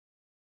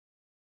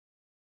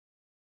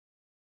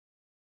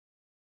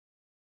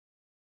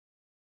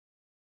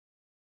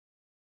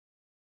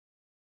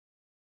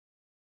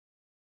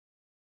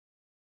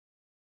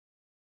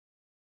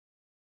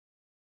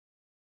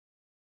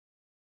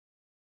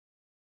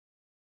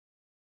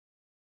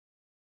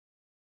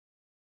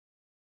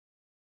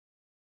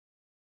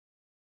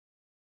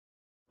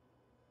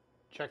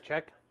Check,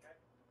 check.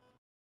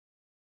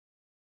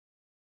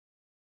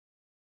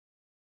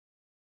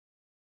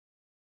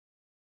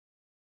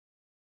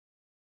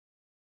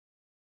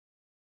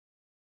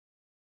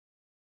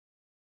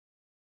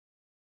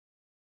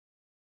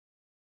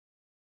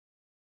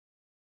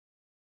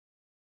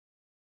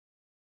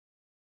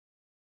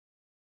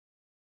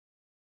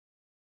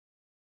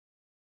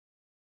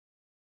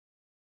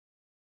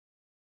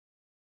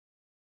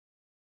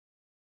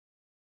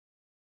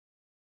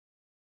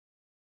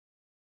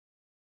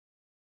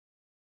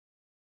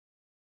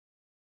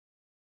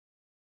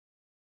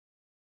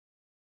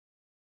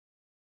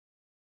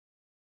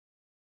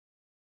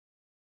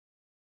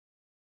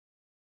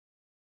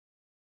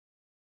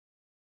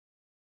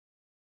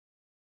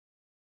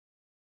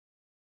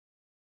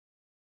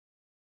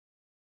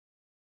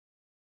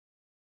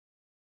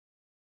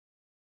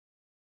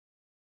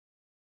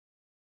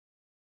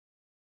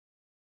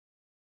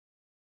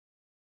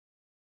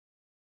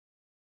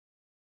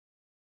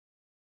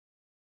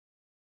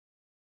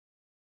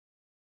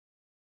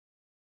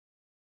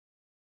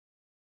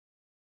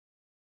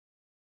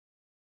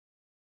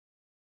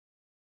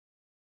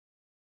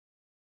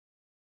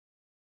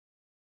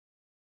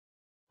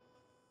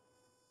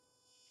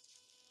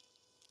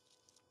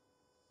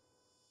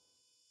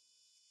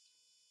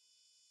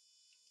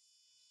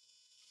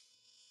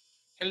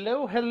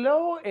 Hello,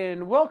 hello,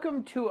 and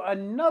welcome to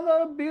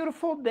another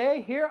beautiful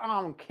day here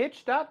on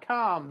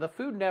Kitsch.com, the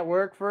food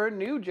network for a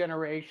new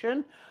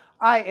generation.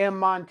 I am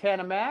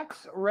Montana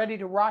Max, ready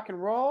to rock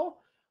and roll.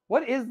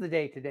 What is the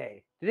day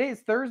today? Today is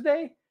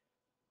Thursday.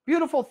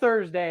 Beautiful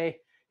Thursday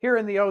here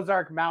in the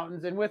Ozark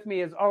Mountains. And with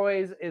me, as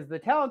always, is the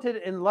talented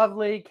and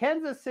lovely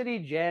Kansas City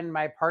Jen,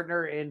 my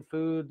partner in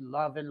food,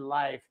 love, and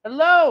life.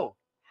 Hello.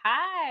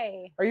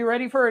 Hi. Are you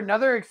ready for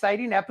another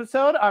exciting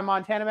episode on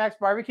Montana Max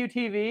Barbecue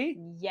TV?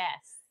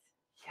 Yes.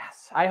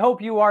 Yes, I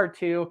hope you are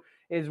too,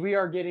 as we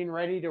are getting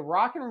ready to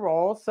rock and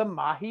roll some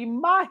Mahi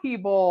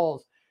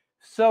Bowls.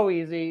 So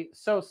easy,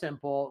 so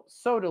simple,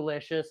 so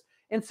delicious,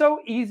 and so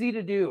easy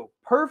to do.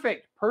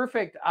 Perfect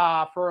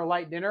for a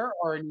light dinner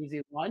or an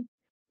easy lunch.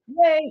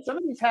 Yay,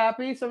 somebody's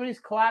happy, somebody's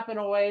clapping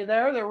away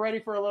there. They're ready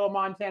for a little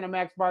Montana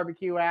Max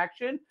barbecue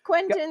action.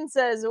 Quentin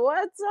says,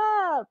 "What's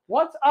up?"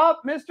 What's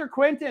up, Mr.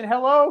 Quentin?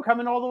 Hello,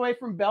 coming all the way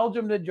from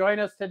Belgium to join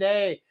us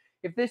today.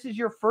 If this is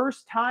your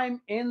first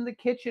time in the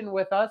kitchen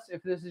with us,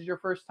 if this is your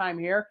first time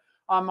here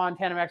on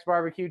Montana Max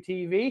Barbecue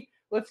TV,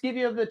 let's give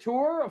you the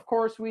tour. Of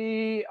course,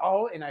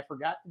 and I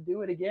forgot to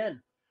do it again.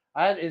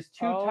 That is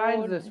two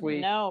times this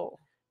week. No.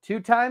 2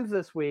 times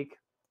this week.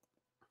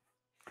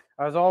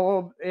 I was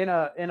all in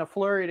a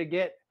flurry to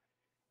get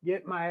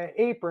my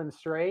apron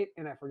straight,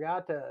 and I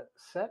forgot to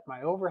set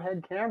my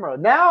overhead camera.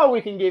 Now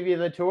we can give you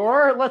the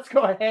tour. Let's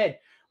go ahead.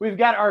 We've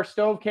got our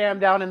stove cam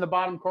down in the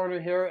bottom corner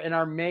here in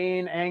our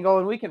main angle,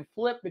 and we can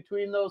flip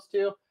between those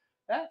two.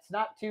 That's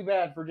not too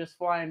bad for just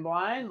flying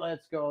blind.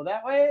 Let's go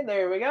that way.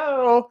 There we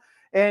go.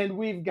 And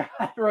we've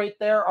got right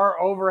there our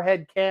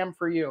overhead cam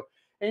for you.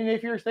 And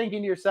if you're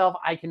thinking to yourself,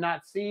 I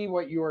cannot see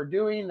what you are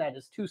doing, that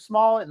is too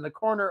small in the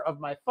corner of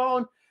my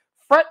phone,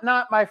 fret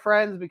not, my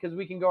friends, because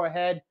we can go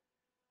ahead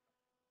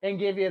and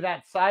give you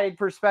that side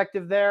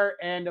perspective there.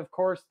 And of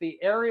course, the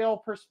aerial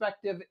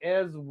perspective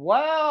as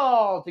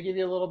well to give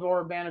you a little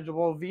more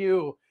manageable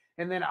view.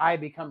 And then I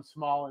become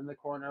small in the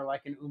corner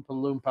like an Oompa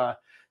Loompa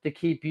to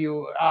keep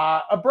you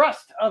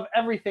abreast of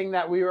everything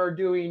that we are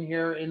doing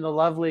here in the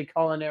lovely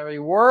culinary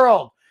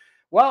world.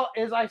 Well,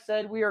 as I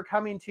said, we are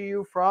coming to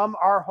you from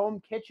our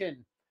home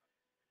kitchen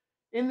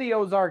in the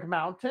Ozark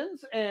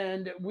Mountains,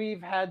 and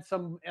we've had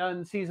some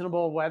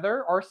unseasonable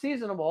weather, or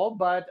seasonable,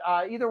 but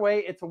either way,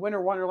 it's a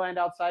winter wonderland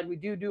outside. We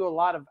do a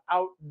lot of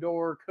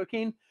outdoor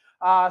cooking.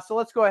 So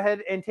let's go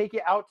ahead and take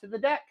you out to the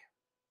deck.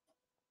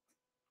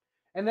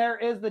 And there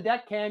is the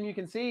deck cam. You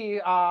can see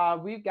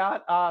we've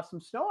got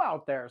some snow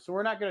out there. So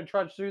we're not going to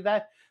trudge through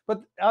that.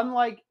 But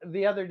unlike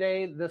the other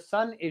day, the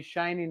sun is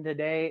shining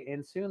today,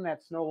 and soon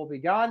that snow will be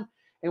gone,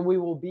 and we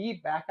will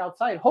be back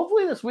outside.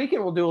 Hopefully this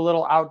weekend we'll do a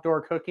little outdoor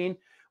cooking.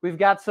 We've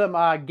got some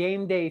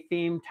game day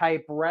theme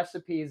type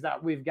recipes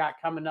that we've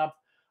got coming up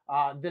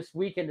this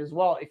weekend as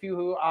well. If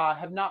you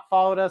have not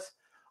followed us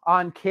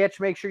on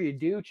Kitsch, make sure you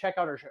do check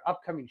out our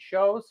upcoming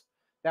shows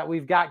that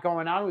we've got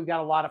going on. We've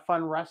got a lot of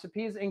fun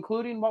recipes,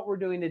 including what we're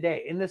doing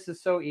today. And this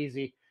is so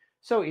easy.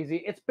 So easy.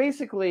 It's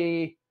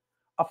basically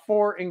a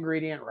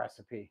 4-ingredient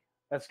recipe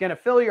that's going to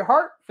fill your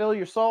heart, fill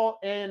your soul,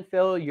 and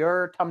fill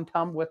your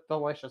tum-tum with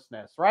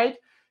deliciousness, right?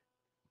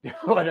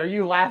 What, are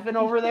you laughing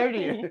over there?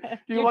 Do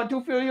you want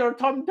to fill your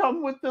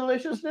tum-tum with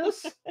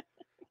deliciousness?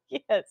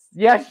 Yes.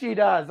 Yes, she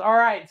does. All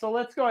right, so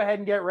let's go ahead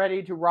and get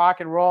ready to rock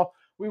and roll.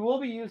 We will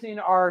be using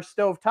our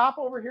stove top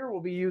over here. We'll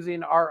be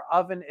using our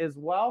oven as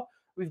well.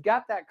 We've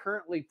got that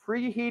currently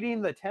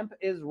preheating. The temp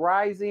is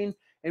rising,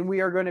 and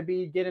we are going to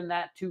be getting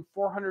that to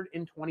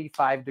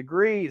 425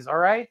 degrees. All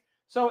right.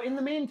 So in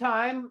the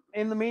meantime,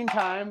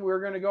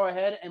 we're going to go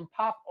ahead and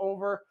pop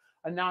over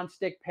a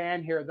nonstick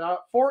pan here. The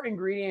 4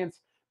 ingredients,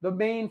 the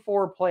main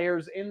 4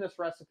 players in this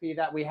recipe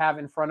that we have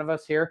in front of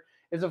us here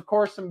is, of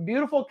course, some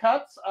beautiful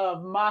cuts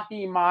of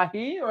mahi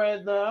mahi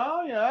right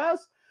there,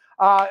 yes,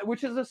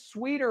 which is a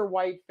sweeter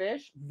white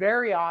fish.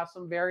 Very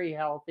awesome, very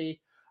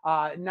healthy,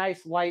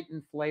 nice, light,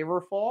 and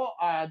flavorful.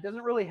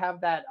 Doesn't really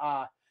have that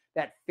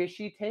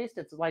fishy taste.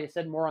 It's, like I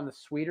said, more on the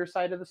sweeter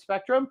side of the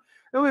spectrum.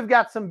 Then we've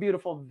got some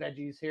beautiful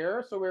veggies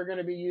here. So we're going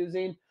to be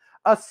using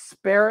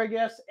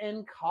asparagus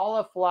and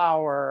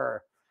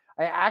cauliflower.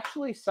 I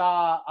actually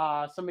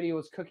saw somebody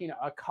was cooking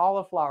a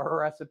cauliflower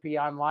recipe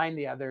online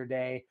the other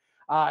day,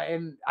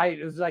 and I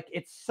was like,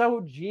 it's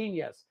so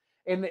genius.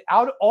 And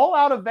all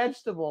out of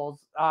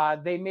vegetables,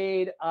 they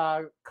made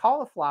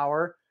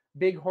cauliflower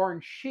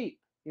bighorn sheep.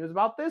 He was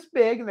about this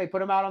big, and they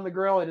put him out on the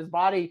grill, and his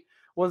body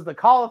was the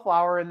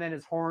cauliflower, and then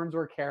his horns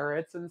were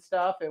carrots and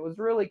stuff. It was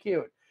really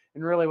cute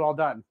and really well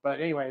done. But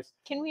anyways,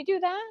 Can we do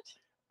that?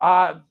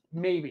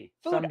 maybe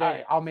Food someday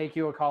art. I'll make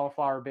you a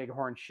cauliflower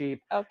bighorn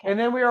sheep. Okay. And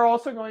then we are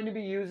also going to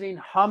be using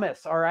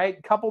hummus. All right,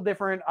 a couple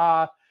different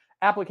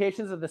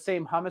applications of the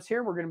same hummus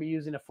here. We're going to be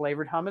using a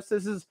flavored hummus.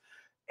 This is,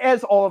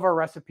 as all of our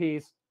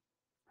recipes,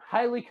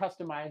 highly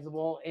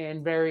customizable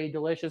and very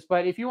delicious.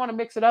 But if you want to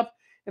mix it up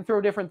and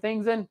throw different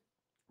things in,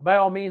 by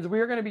all means, we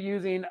are going to be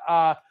using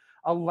a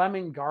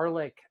lemon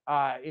garlic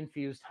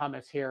infused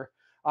hummus here.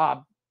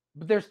 But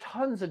there's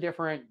tons of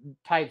different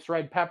types: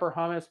 red pepper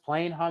hummus,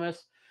 plain hummus,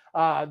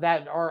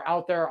 that are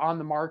out there on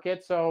the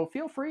market. So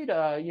feel free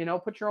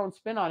to, put your own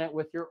spin on it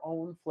with your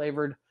own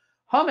flavored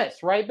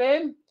hummus, right,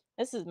 babe?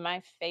 This is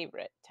my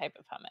favorite type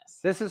of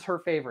hummus. This is her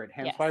favorite,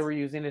 hence why Yes. we're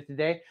using it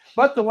today.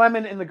 But the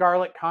lemon and the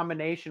garlic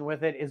combination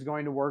with it is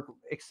going to work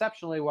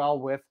exceptionally well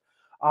with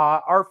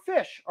our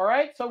fish. All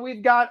right, so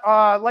we've got,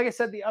 like I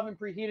said, the oven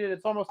preheated.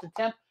 It's almost a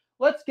temp.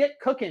 Let's get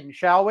cooking,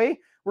 shall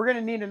we? We're going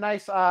to need a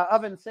nice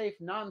oven-safe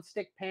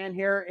non-stick pan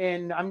here,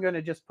 and I'm going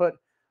to just put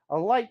a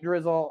light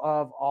drizzle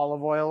of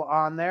olive oil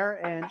on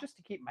there. And just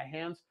to keep my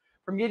hands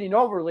from getting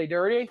overly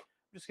dirty, I'm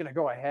just going to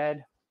go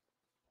ahead,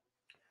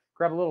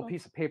 grab a little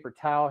piece of paper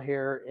towel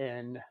here,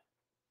 and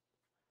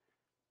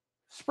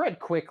spread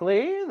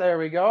quickly. There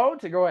we go.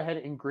 To go ahead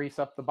and grease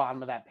up the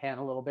bottom of that pan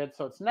a little bit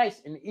so it's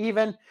nice and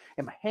even,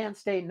 and my hands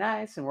stay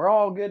nice, and we're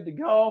all good to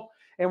go.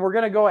 And we're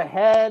going to go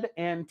ahead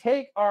and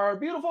take our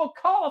beautiful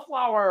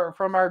cauliflower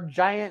from our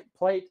giant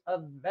plate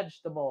of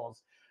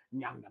vegetables.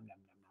 Yum, yum, yum, yum,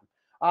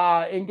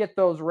 yum. And get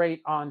those right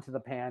onto the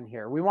pan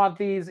here. We want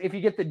these, if you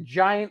get the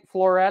giant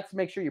florets,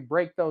 make sure you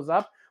break those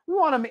up. We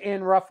want them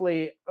in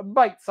roughly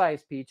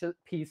bite-sized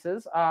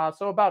pieces,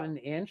 so about an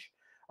inch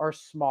or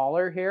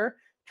smaller here.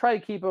 Try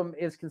to keep them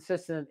as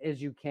consistent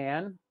as you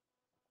can,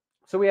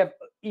 so we have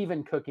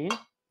even cooking.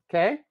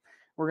 Okay,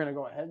 we're going to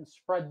go ahead and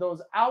spread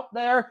those out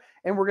there,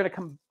 and we're going to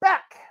come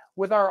back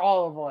with our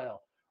olive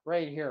oil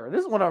right here.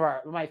 This is one of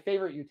my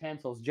favorite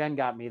utensils. Jen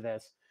got me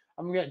this.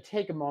 I'm going to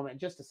take a moment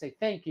just to say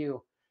thank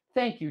you,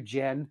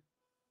 Jen.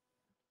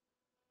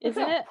 Look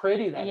Isn't how it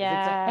pretty that is. It's a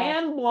Yeah.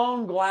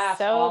 hand-blown glass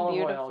So olive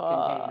beautiful.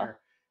 oil container.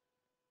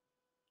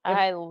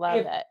 I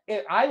love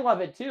it. I love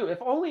it too.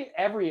 If only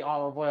every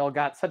olive oil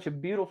got such a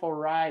beautiful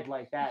ride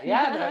like that.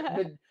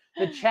 Yeah,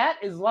 the chat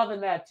is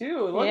loving that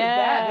too. Look at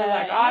that. They're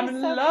like, Yeah, I'm you're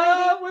in so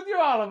love with your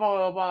olive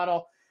oil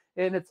bottle,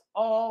 and it's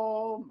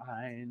all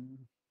mine.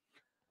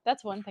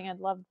 That's one thing I'd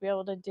love to be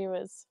able to do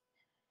is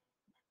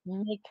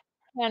make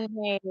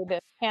handmade,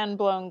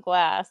 hand-blown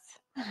glass.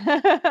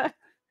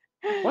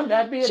 Wouldn't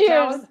that be a Cheers.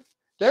 challenge?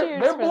 They're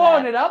Cheers for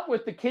blowing that. it up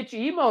with the kitsch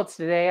emotes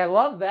today. I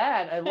love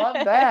that. I love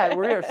that.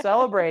 We are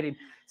celebrating.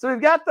 So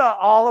we've got the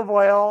olive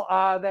oil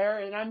there,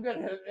 and I'm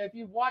gonna. If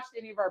you've watched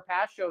any of our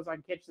past shows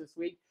on Kitsch this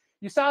week,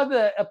 you saw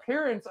the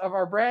appearance of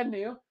our brand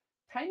new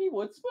tiny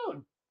wood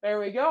spoon. There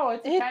we go.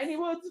 It's a tiny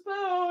wood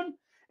spoon,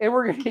 and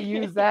we're gonna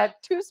use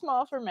that. Too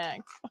small for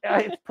Max.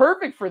 It's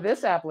perfect for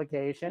this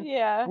application.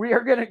 Yeah. We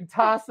are gonna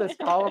toss this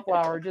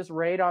cauliflower just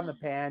right on the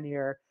pan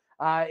here,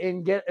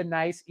 and get a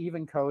nice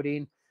even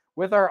coating.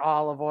 With our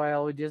olive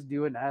oil, we just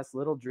do a nice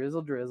little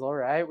drizzle,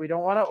 right? We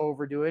don't want to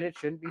overdo it. It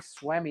shouldn't be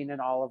swimming in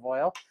olive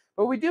oil,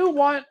 but we do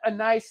want a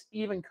nice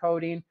even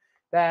coating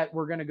that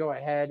we're going to go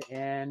ahead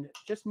and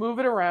just move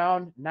it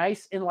around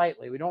nice and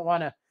lightly. We don't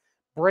want to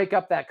break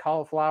up that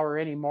cauliflower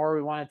anymore.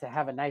 We want it to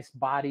have a nice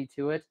body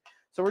to it.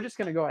 So we're just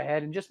going to go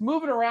ahead and just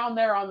move it around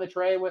there on the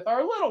tray with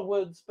our little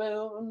wood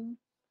spoon.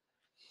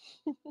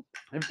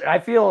 I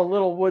feel a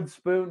little wood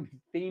spoon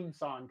theme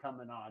song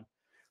coming on.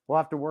 We'll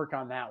have to work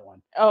on that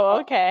one. Oh,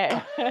 okay.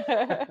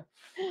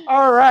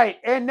 All right.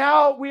 And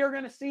now we are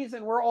going to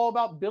season. We're all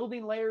about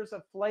building layers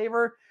of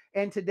flavor.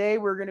 And today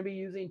we're going to be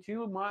using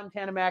 2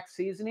 Montana Max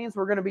seasonings.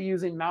 We're going to be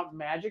using Mountain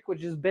Magic,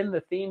 which has been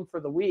the theme for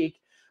the week.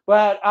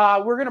 But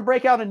we're going to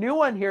break out a new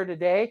one here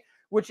today,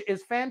 which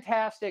is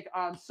fantastic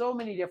on so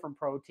many different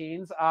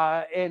proteins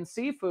and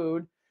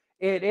seafood.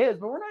 It is,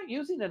 but we're not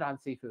using it on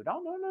seafood.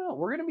 Oh, no.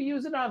 We're going to be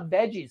using it on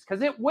veggies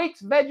because it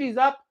wakes veggies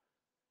up.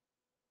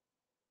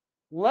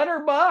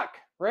 Letterbuck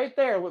right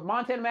there with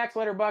Montana Max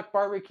Letterbuck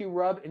barbecue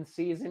rub and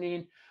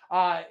seasoning.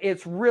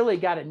 It's really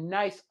got a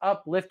nice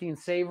uplifting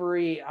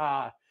savory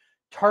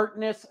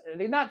tartness.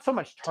 Not so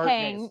much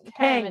tartness,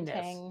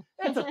 tanginess.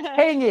 It's a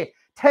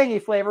tangy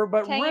flavor,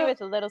 but Tangy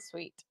with a little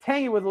sweet.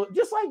 tangy with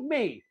just like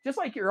me, just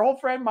like your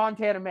old friend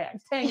Montana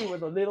Max, tangy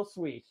with a little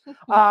sweet.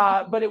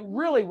 But it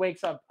really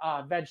wakes up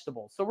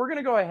vegetables. So we're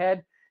gonna go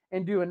ahead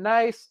and do a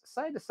nice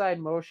side-to-side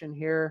motion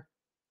here.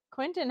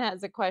 Quentin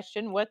has a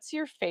question. What's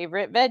your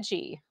favorite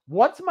veggie?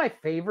 What's my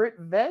favorite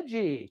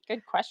veggie?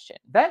 Good question.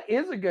 That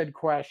is a good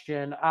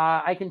question.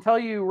 I can tell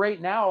you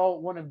right now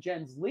one of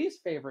Jen's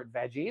least favorite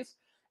veggies,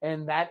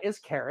 and that is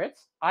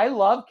carrots. I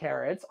love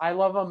carrots. I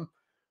love them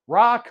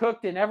raw,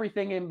 cooked, and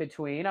everything in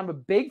between. I'm a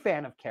big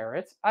fan of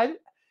carrots. I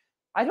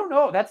don't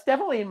know. That's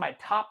definitely in my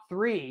top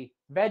 3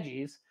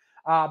 veggies.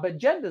 But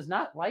Jen does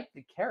not like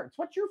the carrots.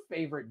 What's your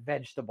favorite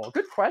vegetable?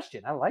 Good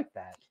question. I like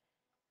that.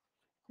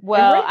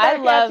 Well, right I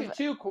love at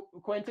you too,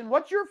 Quentin.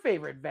 What's your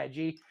favorite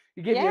veggie?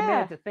 You give you a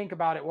minute to think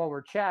about it while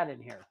we're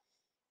chatting here.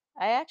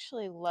 I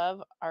actually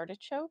love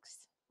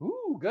artichokes.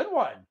 Ooh, good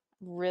one.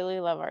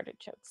 Really love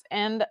artichokes.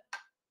 And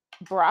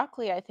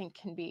broccoli, I think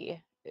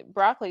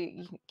broccoli,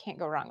 you can't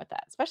go wrong with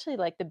that. Especially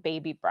like the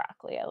baby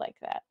broccoli. I like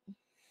that.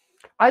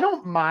 I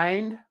don't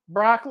mind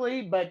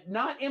broccoli, but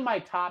not in my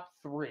top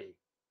 3.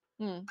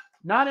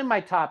 Not in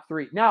my top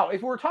 3. Now,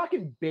 if we're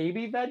talking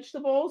baby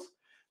vegetables,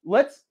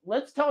 let's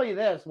tell you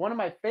this. One of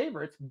my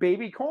favorites,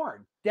 baby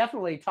corn.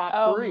 Definitely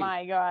top 3. Oh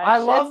my gosh. I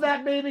love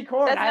that baby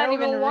corn. That's I not don't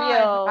even know why.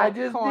 real I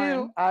just corn.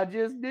 do. I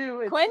just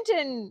do.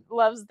 Quentin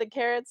loves the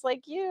carrots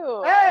like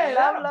you. Hey,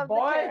 I love the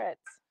boy.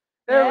 carrots.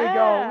 There we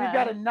go. We've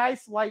got a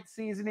nice light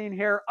seasoning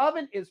here.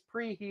 Oven is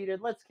preheated.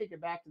 Let's kick it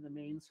back to the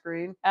main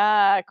screen.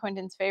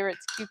 Quentin's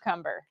favorite's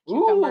cucumber.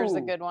 Cucumber's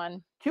a good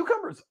one.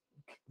 Cucumber's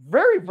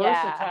very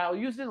versatile,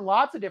 used in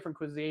lots of different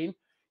cuisine.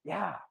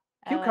 Yeah,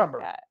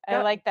 cucumber.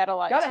 I like that a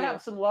lot Gotta too.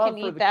 have some love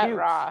Can for eat the that cukes,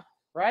 raw,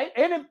 right?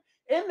 And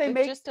they with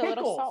make just pickles. a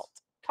little salt.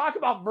 Talk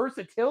about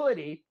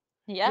versatility.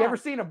 Yeah. You ever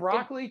seen a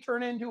broccoli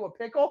turn into a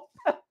pickle?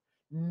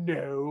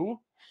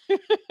 No.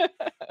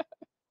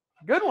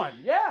 Good one.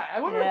 Yeah. I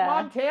wonder if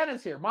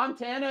Montana's here.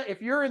 Montana,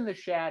 if you're in the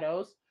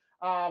shadows,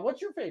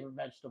 what's your favorite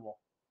vegetable?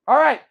 All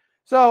right.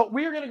 So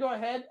we are going to go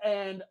ahead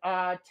and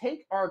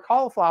take our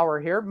cauliflower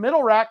here,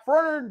 middle rack,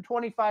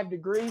 425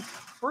 degrees.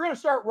 We're going to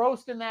start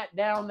roasting that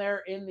down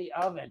there in the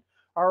oven.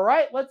 All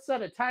right. Let's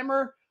set a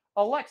timer.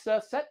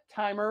 Alexa, set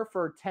timer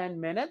for 10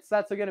 minutes.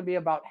 That's going to be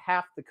about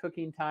half the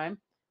cooking time.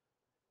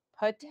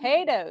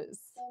 Potatoes.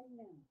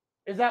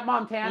 Is that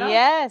Montana?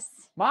 Yes.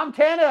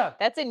 Montana.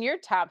 That's in your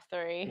top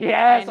 3.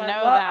 Yes, I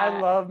know that. I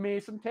love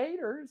me some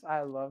taters.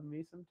 I love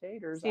me some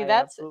taters. See,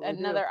 that's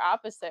another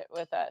opposite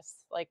with us.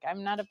 Like,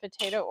 I'm not a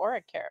potato or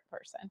a carrot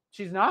person.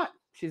 She's not.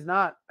 She's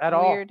not at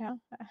all. Weird, huh?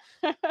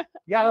 You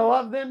gotta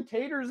love them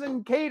taters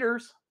and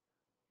caters.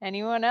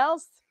 Anyone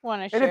else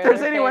want to share? And if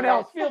there's anyone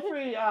else, feel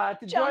free to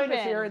join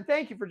us here. And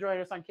thank you for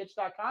joining us on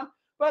Kitsch.com.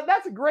 But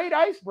that's a great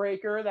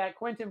icebreaker that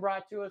Quentin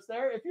brought to us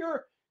there. If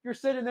you're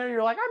sitting there,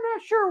 you're like, I'm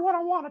not sure what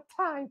I want to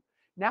type.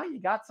 Now you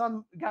got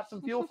some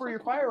fuel for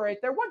your fire right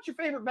there. What's your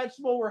favorite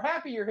vegetable? We're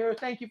happy you're here.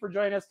 Thank you for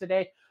joining us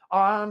today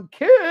on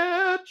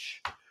Kitsch.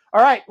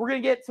 All right, we're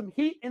gonna get some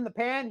heat in the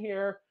pan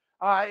here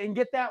and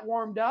get that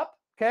warmed up.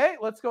 Okay,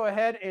 let's go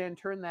ahead and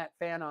turn that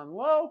fan on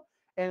low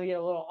and get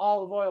a little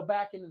olive oil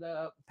back into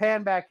the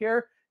pan back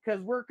here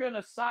because we're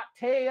gonna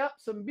saute up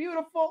some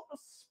beautiful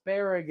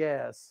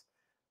asparagus.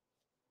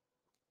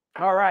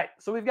 All right,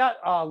 so we've got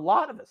a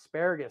lot of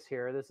asparagus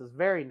here. This is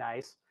very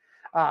nice.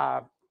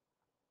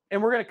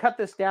 And we're going to cut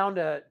this down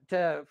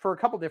for a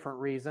couple different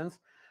reasons.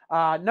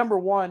 Number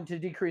one, to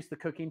decrease the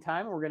cooking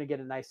time. We're going to get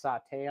a nice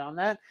saute on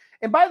that.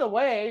 And by the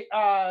way,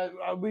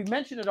 we've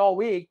mentioned it all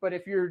week, but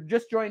if you're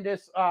just joined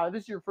us,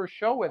 this is your first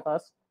show with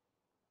us.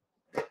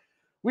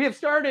 We have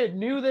started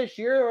new this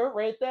year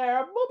right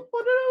there.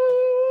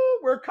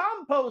 We're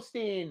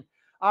composting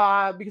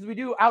because we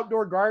do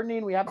outdoor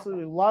gardening. We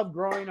absolutely love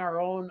growing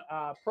our own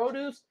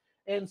produce.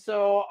 And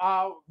so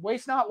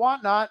waste not,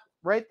 want not.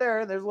 Right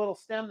there, there's a little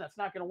stem that's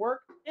not going to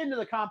work. Into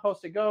the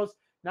compost it goes,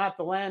 not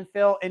the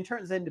landfill, and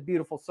turns into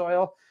beautiful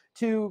soil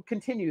to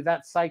continue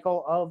that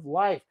cycle of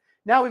life.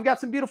 Now we've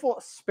got some beautiful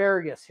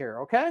asparagus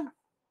here, okay?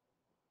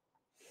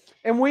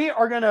 And we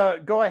are going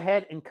to go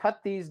ahead and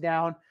cut these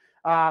down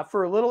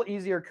for a little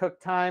easier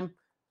cook time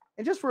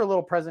and just for a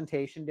little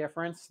presentation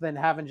difference than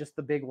having just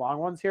the big long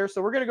ones here.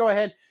 So we're going to go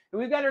ahead, and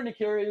we've got our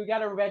nikiri, we've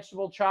got our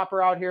vegetable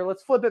chopper out here.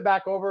 Let's flip it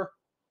back over.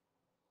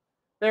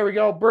 There we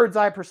go, bird's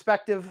eye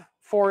perspective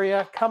for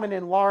you, coming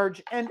in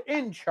large and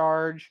in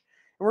charge.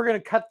 And we're going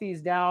to cut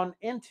these down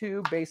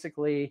into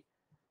basically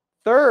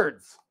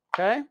thirds.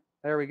 Okay,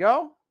 there we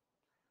go.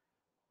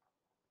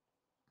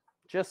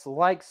 Just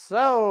like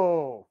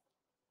so.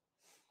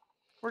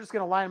 We're just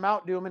going to line them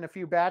out, do them in a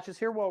few batches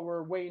here while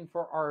we're waiting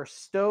for our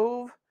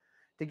stove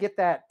to get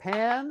that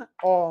pan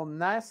all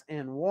nice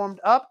and warmed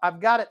up. I've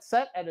got it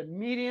set at a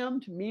medium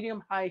to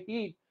medium high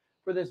heat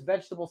for this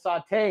vegetable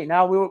saute.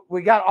 Now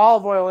we got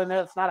olive oil in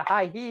there. It's not a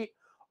high heat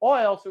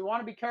oil, so we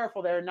want to be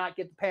careful there and not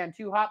get the pan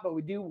too hot, but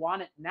we do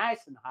want it nice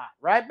and hot.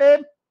 Right,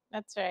 babe?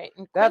 That's right.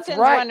 And That's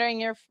Quentin's right.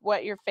 wondering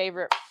what your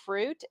favorite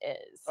fruit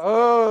is.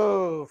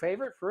 Oh,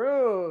 favorite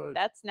fruit.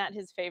 That's not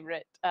his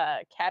favorite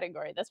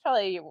category. That's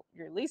probably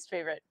your least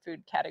favorite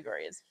food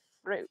category is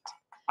fruit.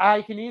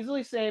 I can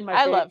easily say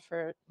I love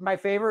fruit. my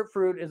favorite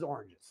fruit is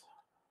oranges.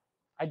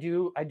 I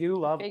do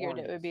love Figured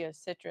oranges. it would be a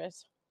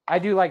citrus. I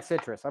do like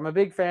citrus. I'm a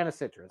big fan of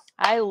citrus.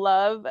 I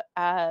love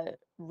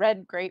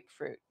red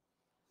grapefruit.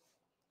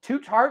 Too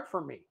tart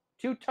for me.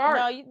 Too tart.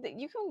 No, you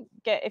can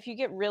get, if you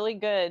get really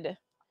good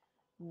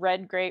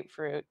red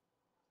grapefruit,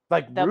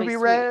 Like they'll be ruby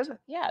sweet. red.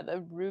 Yeah,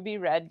 the ruby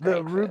red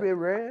The grapefruit. ruby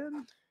red.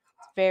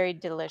 It's very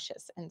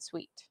delicious and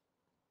sweet.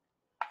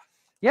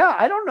 Yeah,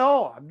 I don't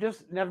know.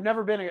 I've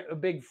never been a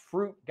big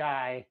fruit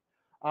guy.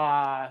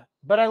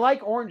 But I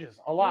like oranges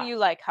a lot. You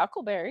like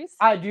huckleberries.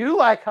 I do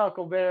like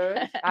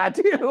huckleberries. I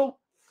do.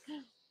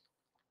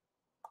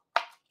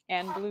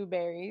 And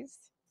blueberries.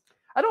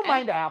 I don't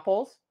mind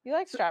apples. You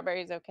like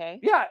strawberries, okay?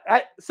 Yeah.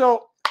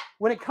 So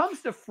when it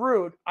comes to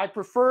fruit, I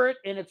prefer it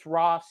in its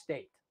raw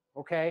state.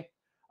 Okay.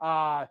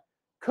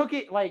 Cook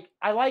it like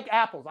I like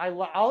apples.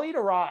 I'll eat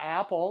a raw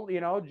apple.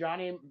 You know,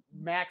 Johnny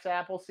Max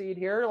apple seed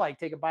here. Like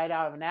take a bite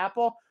out of an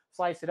apple,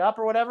 slice it up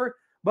or whatever.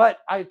 But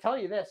I tell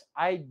you this,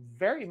 I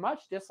very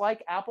much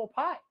dislike apple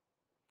pie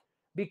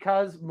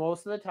because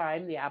most of the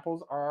time the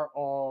apples are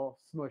all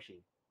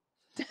smushy.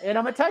 And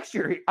I'm a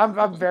texture.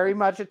 I'm very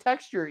much a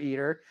texture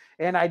eater,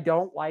 and I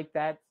don't like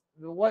that.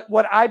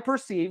 What I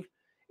perceive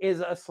is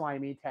a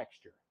slimy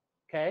texture.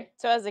 Okay.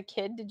 So as a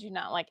kid, did you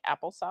not like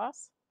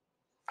applesauce?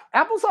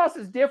 Applesauce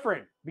is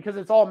different because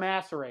it's all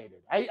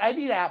macerated. I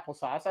eat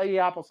applesauce. I eat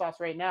applesauce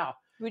right now.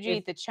 Would you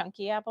eat the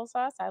chunky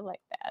applesauce? I like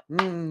that.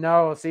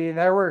 No, see,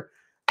 there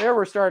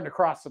we're starting to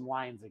cross some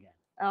lines again.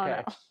 Oh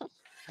Okay. no.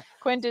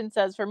 Quentin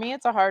says, for me,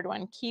 it's a hard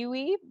one.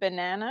 Kiwi,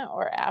 banana,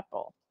 or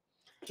apple?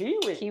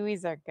 Kiwi.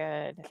 Kiwis are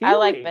good. Kiwi. I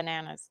like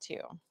bananas too.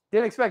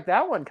 Didn't expect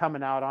that one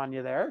coming out on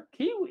you there.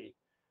 Kiwi.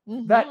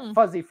 Mhm. That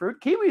fuzzy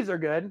fruit. Kiwis are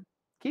good.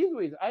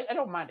 Kiwis. I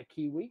don't mind a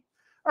kiwi.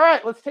 All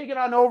right, let's take it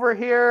on over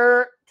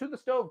here to the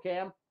stove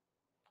cam.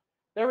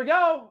 There we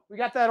go. We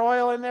got that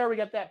oil in there. We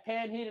got that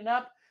pan heating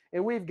up.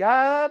 And we've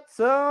got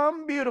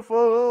some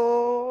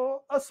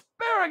beautiful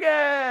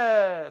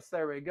asparagus.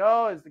 There we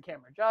go. As the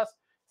camera adjusts.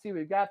 See,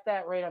 we've got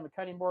that right on the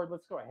cutting board.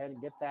 Let's go ahead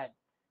and get that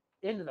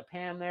into the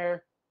pan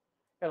there.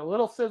 Got a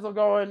little sizzle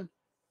going.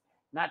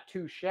 Not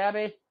too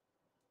shabby.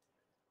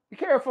 Be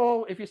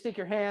careful if you stick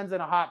your hands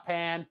in a hot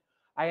pan.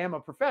 I am a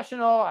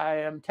professional. I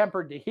am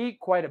tempered to heat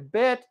quite a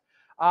bit.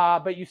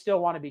 But you still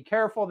want to be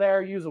careful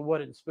there. Use a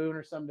wooden spoon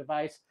or some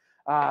device.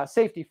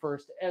 Safety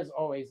first, as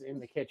always, in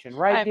the kitchen.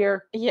 Right,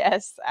 dear?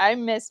 Yes, I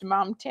missed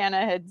Mom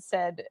Tana had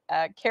said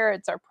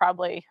carrots are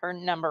probably her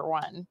number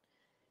one.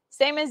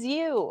 Same as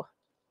you.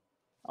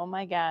 Oh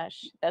my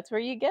gosh, that's where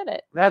you get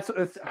it.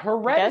 It's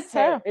hereditary.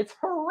 So. It's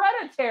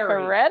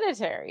hereditary.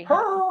 Hereditary.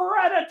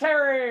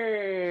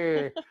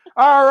 Hereditary.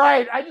 All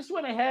right. I just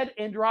went ahead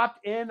and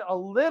dropped in a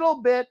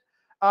little bit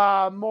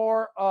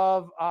more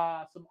of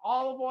some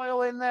olive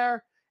oil in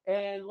there.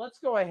 And let's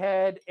go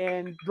ahead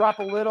and drop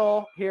a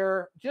little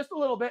here, just a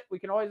little bit. We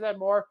can always add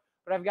more,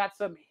 but I've got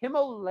some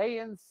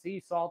Himalayan sea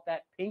salt,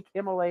 that pink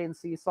Himalayan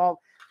sea salt.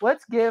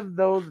 Let's give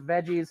those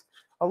veggies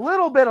a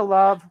little bit of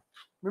love.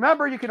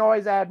 Remember, you can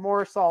always add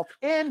more salt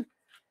in.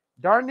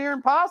 Darn near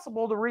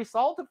impossible to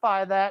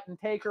resaltify that and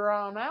take her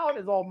on out,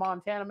 as old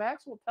Montana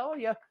Max will tell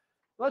you.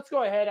 Let's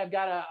go ahead. I've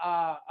got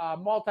a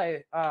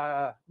multi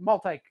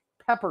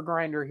pepper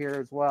grinder here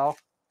as well.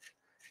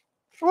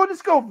 We'll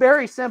just go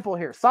very simple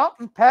here. Salt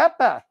and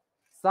pepper.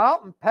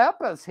 Salt and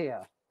peppers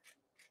here.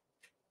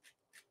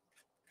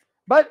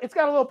 But it's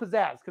got a little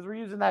pizzazz because we're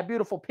using that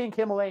beautiful pink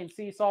Himalayan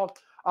sea salt.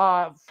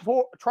 Quad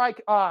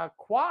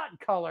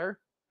color.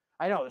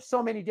 I know there's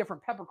so many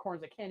different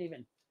peppercorns. I can't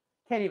even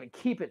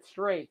keep it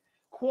straight.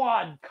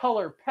 Quad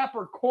color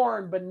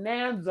peppercorn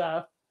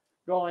bonanza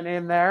going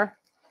in there.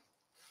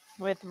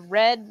 With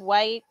red,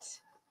 white,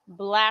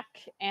 black,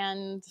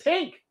 and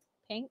pink.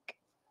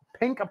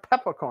 Pink of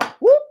peppercorn.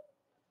 Whoop.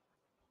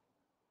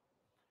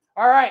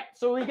 All right,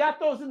 so we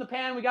got those in the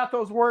pan. We got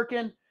those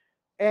working,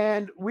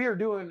 and we are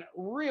doing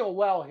real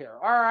well here.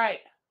 All right,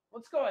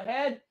 let's go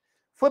ahead.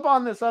 Flip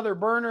on this other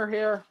burner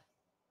here.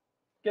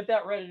 Get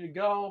that ready to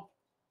go.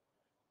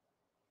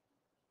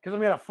 Because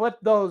I'm going to flip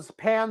those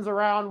pans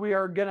around. We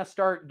are going to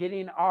start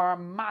getting our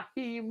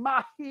mahi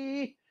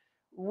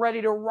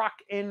ready to rock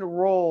and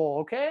roll.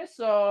 Okay,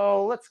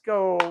 so let's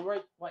go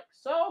right like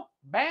so.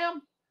 Bam.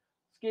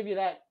 Let's give you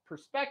that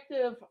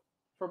perspective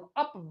from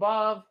up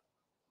above.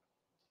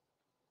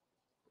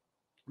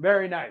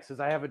 Very nice,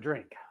 as I have a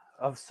drink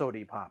of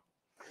soda pop.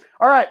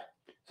 All right,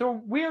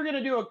 so we are going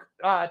to do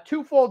a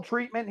twofold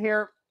treatment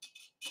here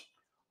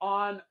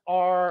on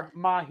our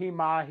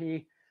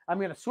mahi. I'm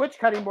going to switch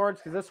cutting boards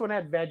because this one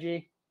had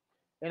veggie.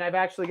 And I've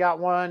actually got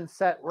one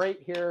set right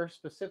here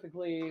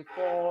specifically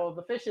for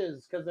the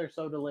fishes because they're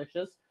so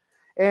delicious.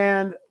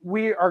 And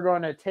we are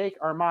going to take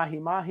our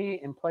mahi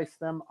and place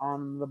them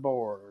on the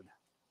board.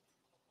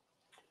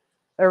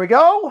 There we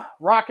go.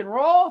 Rock and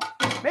roll.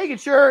 Making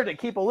sure to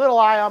keep a little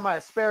eye on my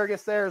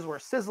asparagus there as we're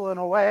sizzling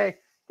away.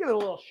 Give it a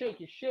little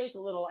shaky shake, a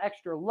little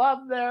extra love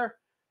there.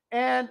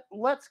 And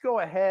let's go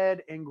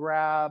ahead and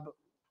grab,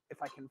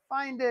 if I can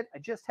find it. I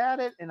just had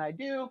it, and I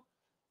do.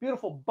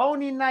 beautiful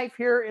boning knife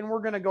here, and we're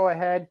going to go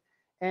ahead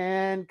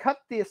and cut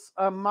this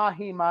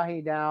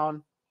mahi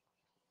down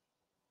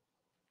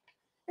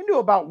into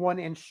about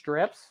 1-inch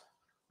strips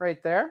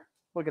right there.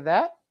 Look at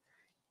that.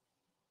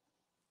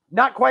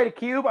 Not quite a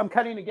cube. I'm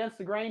cutting against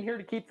the grain here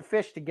to keep the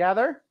fish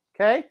together.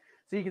 Okay,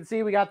 so you can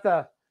see we got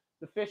the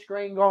fish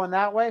grain going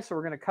that way, so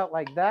we're going to cut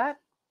like that.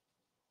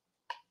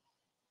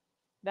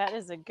 That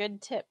is a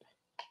good tip.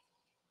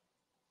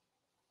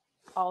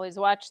 Always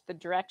watch the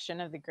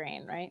direction of the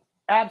grain, right?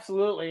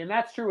 Absolutely, and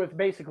that's true with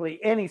basically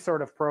any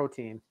sort of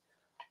protein.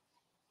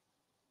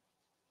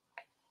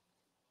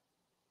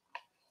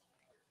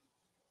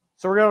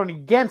 So we're going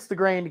against the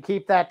grain to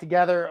keep that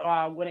together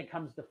when it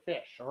comes to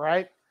fish, all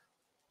right?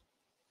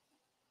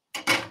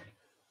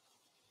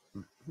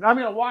 Now I'm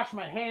going to wash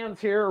my hands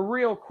here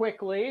real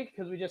quickly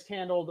because we just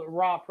handled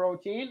raw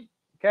protein,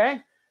 okay?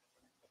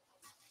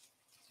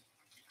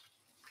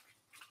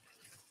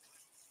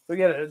 We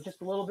get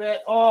just a little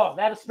bit. Oh,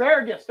 that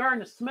asparagus starting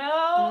to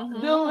smell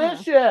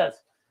delicious.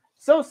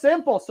 So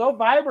simple, so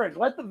vibrant.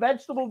 Let the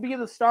vegetable be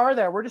the star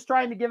there. We're just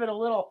trying to give it a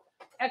little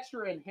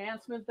extra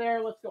enhancement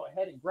there. Let's go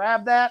ahead and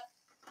grab that.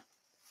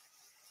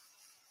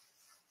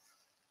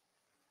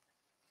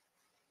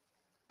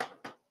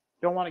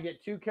 Don't want to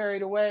get too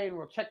carried away, and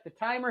we'll check the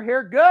timer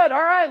here. Good.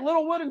 All right,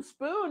 little wooden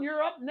spoon,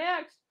 you're up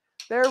next.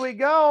 There we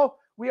go.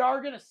 We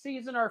are going to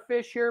season our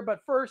fish here, but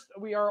first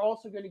we are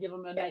also going to give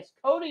them a nice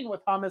coating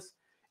with hummus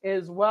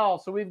as well.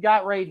 So we've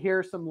got right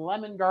here some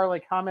lemon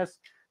garlic hummus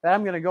that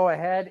I'm going to go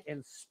ahead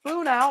and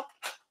spoon out.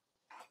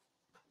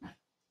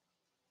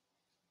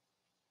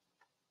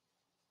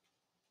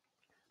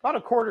 About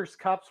a 1/4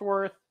 cup's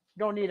worth.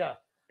 Don't need a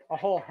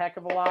whole heck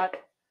of a lot,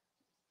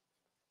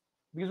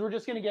 because we're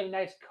just going to get a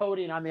nice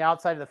coating on the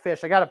outside of the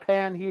fish. I got a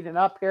pan heating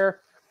up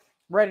here,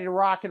 ready to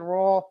rock and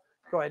roll.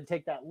 Go ahead and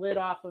take that lid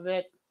off of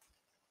it.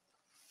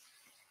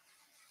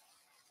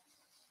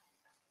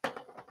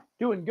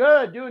 Doing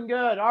good, doing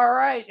good. All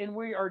right, and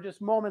we are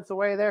just moments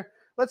away there.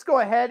 Let's go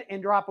ahead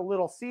and drop a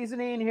little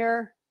seasoning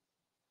here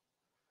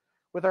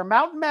with our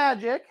Mountain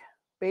Magic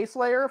base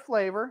layer of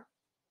flavor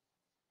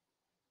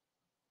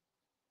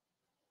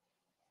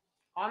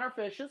on our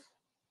fishes.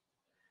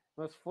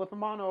 Let's flip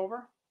them on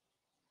over.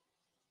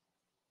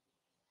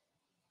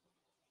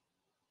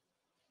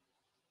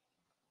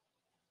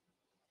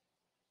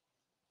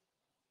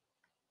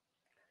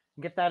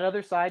 Get that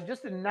other side.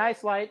 Just a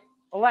nice light.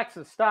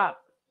 Alexa, stop.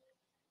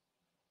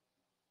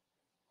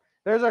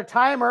 There's our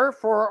timer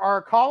for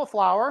our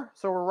cauliflower.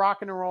 So we're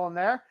rocking and rolling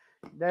there.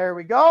 There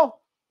we go.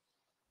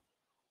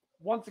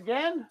 Once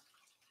again,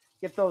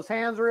 get those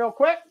hands real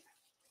quick.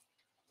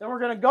 Then we're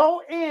going to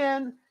go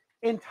in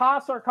and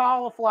toss our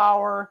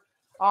cauliflower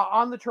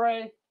on the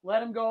tray.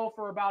 Let them go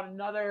for about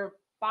another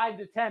 5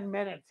 to 10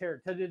 minutes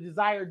here to the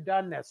desired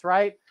doneness,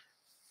 right?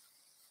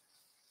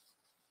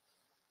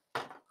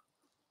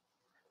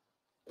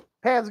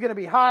 Pan's going to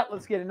be hot.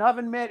 Let's get an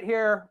oven mitt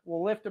here.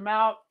 We'll lift them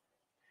out.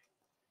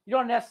 You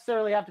don't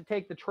necessarily have to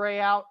take the tray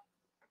out,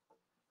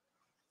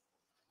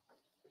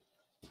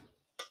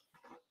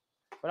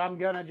 but I'm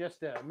going to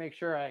just make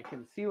sure I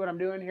can see what I'm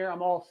doing here.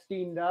 I'm all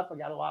steamed up. I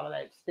got a lot of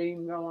that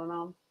steam going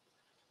on.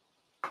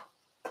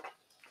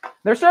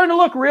 They're starting to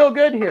look real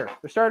good here.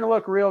 They're starting to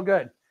look real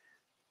good.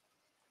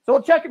 So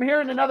we'll check them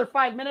here in another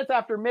 5 minutes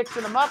after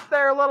mixing them up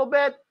there a little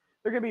bit.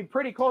 They're going to be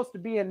pretty close to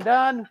being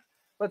done.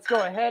 Let's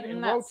go ahead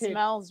and that rotate.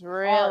 Smells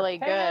really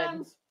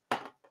good.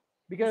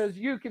 Because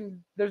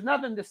there's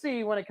nothing to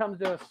see when it comes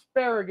to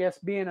asparagus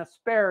being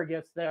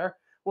asparagus there.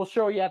 We'll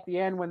show you at the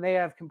end when they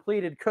have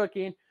completed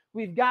cooking.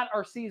 We've got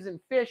our seasoned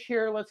fish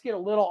here. Let's get a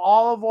little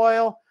olive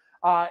oil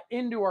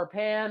into our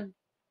pan.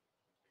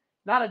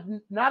 Not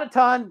a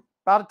ton,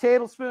 about a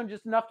tablespoon,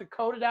 just enough to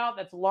coat it out.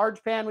 That's a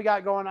large pan we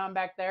got going on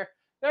back there.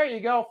 There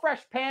you go.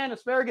 Fresh pan,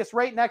 asparagus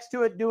right next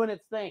to it doing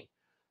its thing.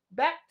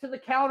 Back to the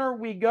counter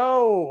we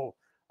go.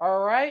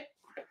 All right.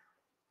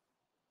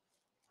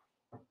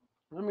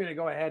 I'm going to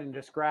go ahead and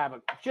just grab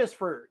it just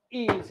for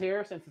ease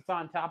here, since it's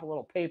on top of a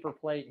little paper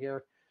plate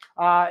here.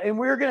 And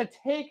we're going to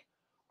take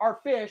our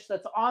fish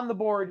that's on the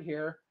board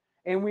here,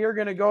 and we are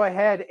going to go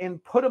ahead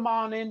and put them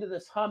on into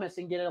this hummus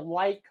and get a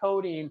light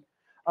coating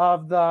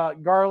of the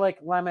garlic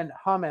lemon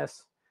hummus.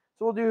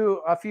 So we'll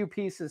do a few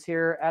pieces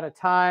here at a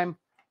time.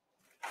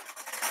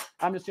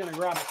 I'm just going to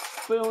grab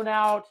a spoon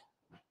out.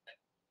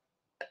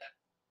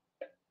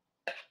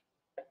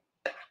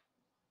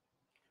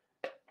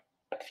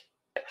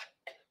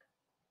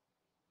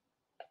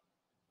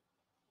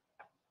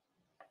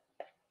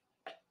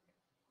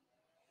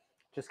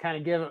 Just kind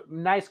of give a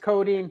nice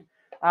coating.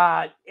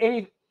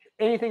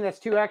 Anything that's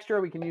too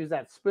extra, we can use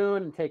that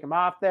spoon and take them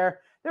off there.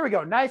 There we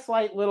go. Nice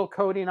light little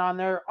coating on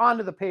there.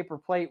 Onto the paper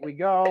plate we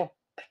go.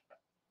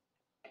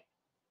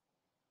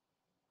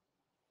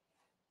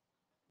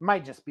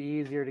 Might just be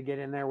easier to get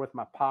in there with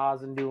my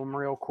paws and do them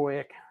real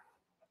quick.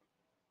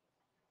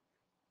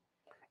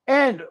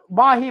 And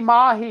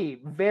mahi,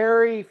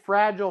 very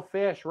fragile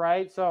fish,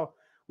 right? So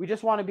we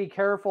just want to be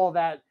careful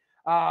that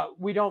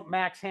we don't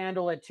max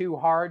handle it too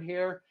hard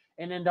here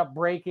and end up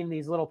breaking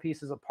these little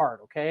pieces apart,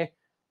 okay?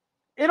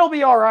 it'll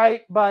be all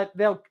right, but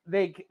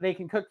they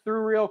can cook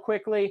through real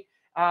quickly,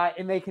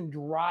 and they can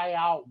dry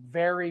out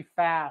very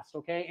fast.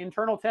 Okay,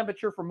 internal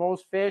temperature for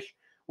most fish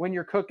when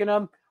you're cooking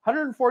them,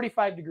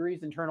 145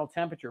 degrees internal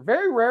temperature.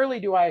 Very rarely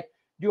do I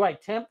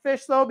temp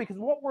fish though, because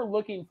what we're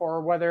looking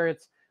for, whether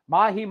it's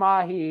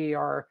mahi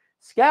or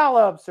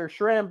scallops or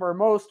shrimp or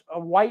most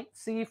white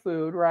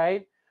seafood,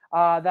 right,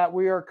 that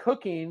we are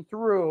cooking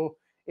through,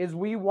 is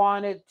we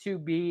want it to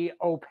be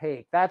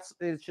opaque.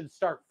 It should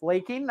start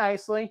flaking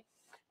nicely,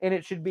 and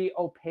it should be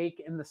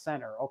opaque in the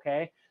center.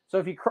 Okay, so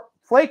if you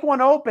flake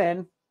one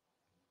open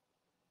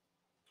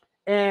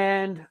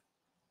and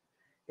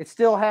it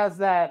still has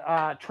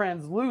that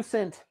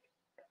translucent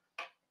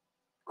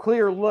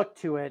clear look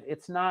to it,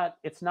 it's not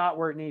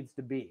where it needs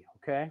to be.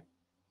 Okay,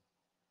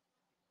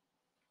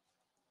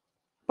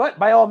 but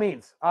by all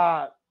means,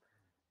 I'm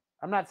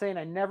not saying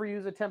I never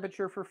use a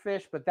temperature for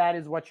fish, but that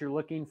is what you're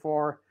looking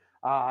for,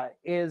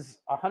 is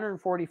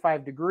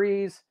 145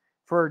 degrees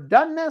for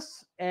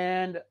doneness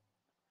and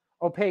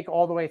opaque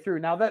all the way through.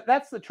 Now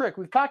that's the trick.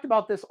 We've talked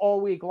about this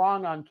all week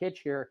long on Kitsch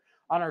here,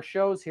 on our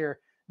shows here.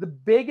 The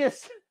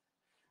biggest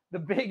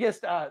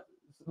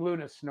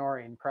Luna's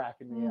snoring,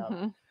 cracking me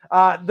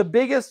up. The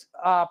biggest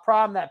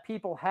problem that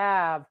people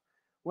have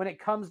when it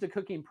comes to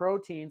cooking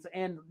proteins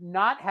and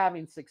not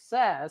having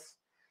success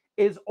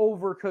is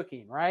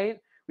overcooking, right?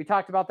 We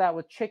talked about that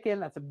with chicken.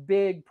 That's a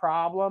big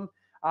problem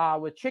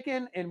with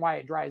chicken and why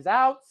it dries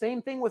out.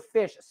 Same thing with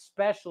fish,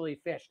 especially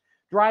fish.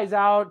 Dries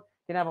out,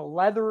 can have a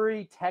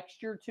leathery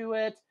texture to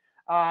it,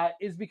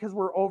 is because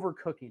we're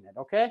overcooking it,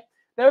 okay?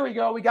 There we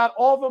go. We got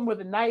all of them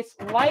with a nice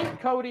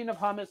light coating of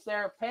hummus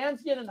there.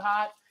 Pan's getting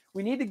hot.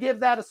 We need to give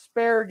that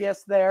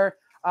asparagus there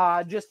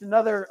just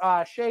another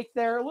shake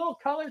there. A little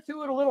color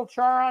to it, a little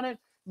char on it.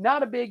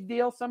 Not a big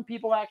deal. Some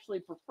people actually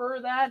prefer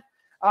that.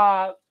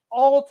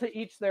 All to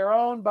each their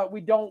own, but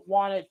we don't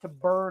want it to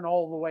burn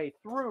all the way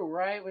through,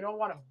 right? We don't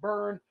want to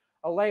burn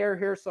a layer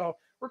here, so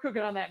we're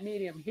cooking on that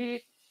medium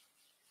heat.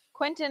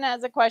 Quentin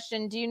has a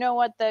question. Do you know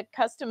what the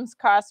customs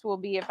cost will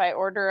be if I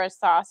order a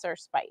sauce or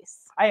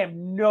spice? I have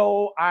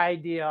no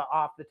idea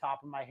off the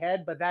top of my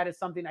head, but that is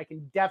something I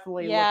can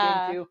definitely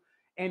look into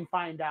and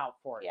find out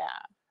for you. Yeah.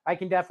 I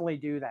can definitely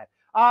do that.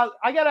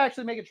 I got to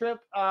actually make a trip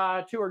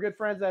to our good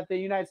friends at the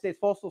United States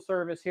Postal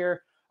Service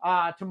here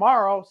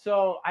tomorrow,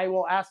 so I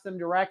will ask them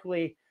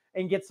directly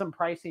and get some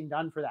pricing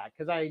done for that,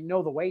 because I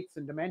know the weights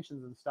and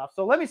dimensions and stuff.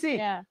 So let me see.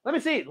 Yeah. Let me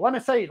see.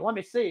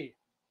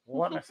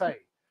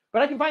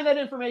 But I can find that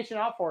information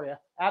out for you.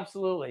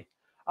 Absolutely.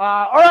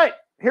 All right,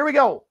 here we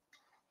go.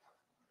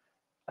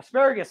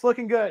 Asparagus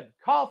looking good.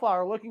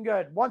 Cauliflower looking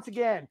good. Once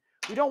again,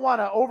 we don't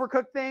want to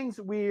overcook things.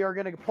 We are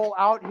going to pull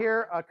out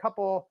here a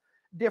couple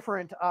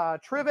different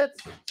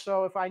trivets.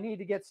 So if I need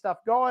to get stuff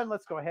going,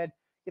 let's go ahead,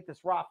 get this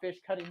raw fish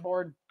cutting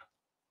board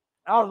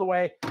out of the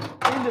way,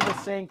 into the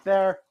sink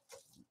there.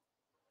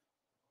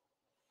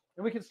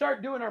 And we can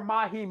start doing our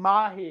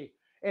mahi.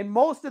 And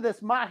most of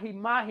this mahi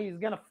is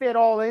going to fit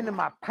all into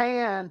my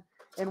pan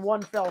in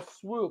one fell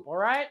swoop. All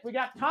right, we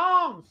got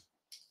tongs.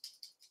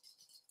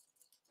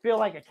 Feel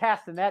like a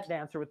castanet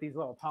dancer with these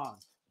little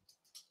tongs.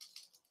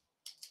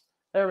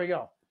 There we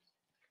go.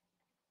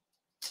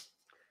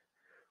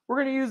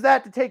 We're going to use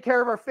that to take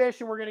care of our fish,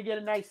 and we're going to get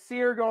a nice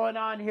sear going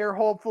on here,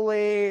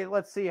 hopefully.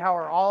 Let's see how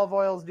our olive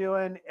oil is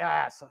doing.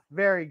 Yes,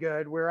 very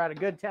good. We're at a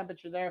good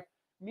temperature there.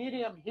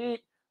 Medium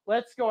heat.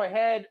 Let's go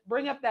ahead.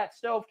 Bring up that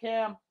stove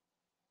cam.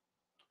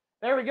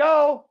 There we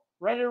go.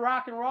 Ready to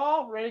rock and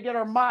roll. Ready to get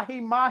our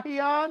mahi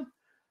on.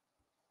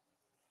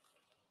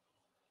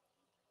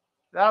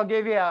 That'll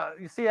give you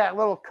you see that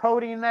little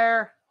coating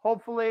there,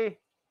 hopefully.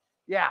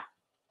 Yeah.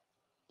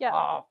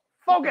 Yeah.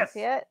 Focus.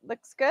 See it?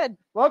 Looks good.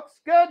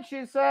 Looks good,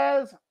 she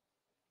says.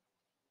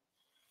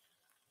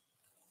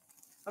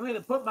 I'm going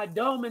to put my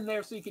dome in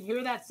there so you can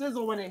hear that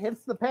sizzle when it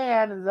hits the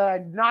pan, as I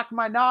knock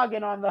my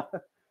noggin on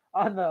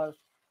the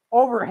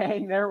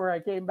overhang there where I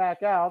came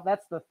back out.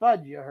 That's the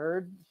thud you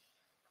heard.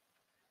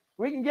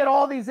 We can get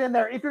all these in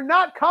there. If you're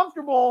not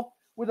comfortable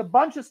with a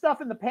bunch of stuff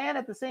in the pan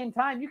at the same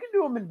time, you can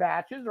do them in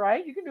batches,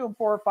 right? You can do them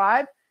 4 or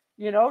 5,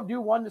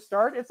 do one to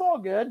start. It's all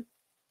good.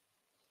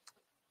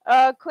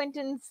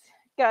 Quentin's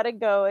got to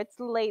go. It's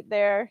late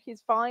there.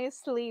 He's falling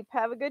asleep.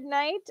 Have a good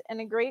night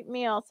and a great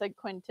meal, said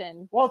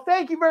Quentin. Well,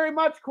 thank you very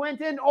much,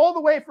 Quentin, all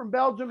the way from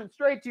Belgium and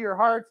straight to your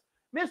hearts.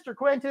 Mr.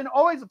 Quentin,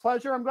 always a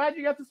pleasure. I'm glad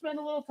you got to spend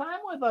a little time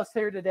with us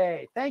here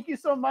today. Thank you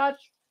so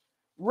much.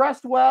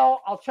 Rest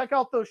well. I'll check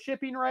out those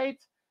shipping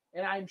rates,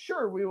 and I'm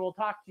sure we will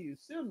talk to you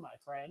soon, my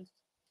friend.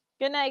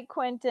 Good night,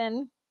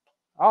 Quentin.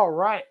 All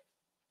right.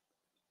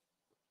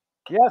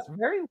 Yes,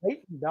 very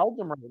late in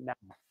Belgium right now.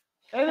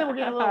 And then we're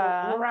getting a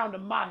little round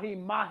of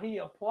mahi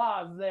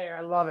applause there.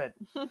 I love it.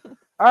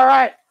 All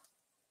right.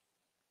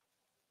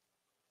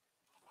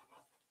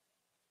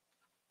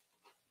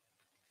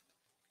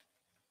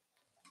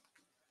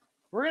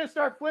 We're going to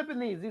start flipping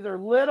these. These are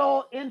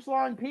little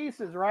inch-long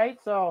pieces, right?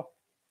 So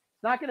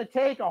it's not going to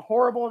take a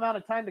horrible amount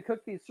of time to cook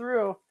these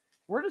through.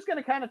 We're just going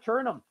to kind of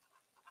turn them.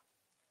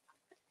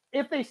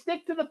 If they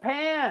stick to the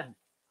pan,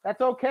 that's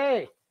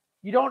okay.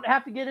 You don't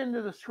have to get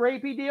into the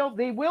scrapey deal.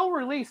 They will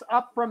release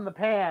up from the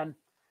pan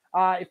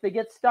if they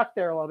get stuck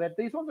there a little bit.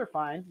 These ones are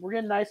fine. We're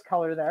getting nice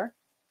color there.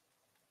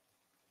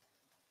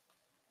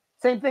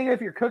 Same thing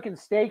if you're cooking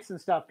steaks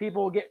and stuff.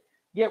 People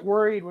get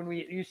worried when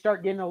you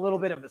start getting a little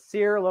bit of a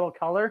sear, a little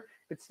color.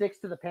 If it sticks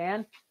to the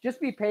pan,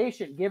 just be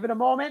patient. Give it a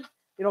moment.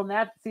 It'll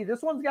see,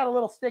 this one's got a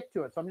little stick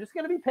to it. So I'm just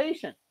going to be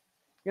patient.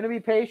 Going to be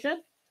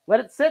patient. Let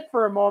it sit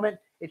for a moment.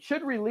 It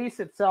should release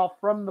itself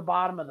from the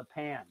bottom of the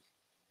pan.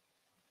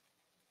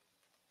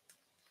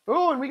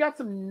 Oh, and we got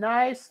some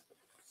nice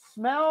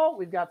smell.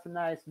 We've got some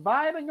nice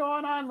vibing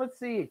going on. Let's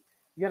see.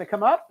 You're going to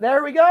come up.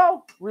 There we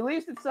go.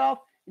 Released itself.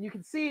 And you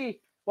can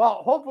see,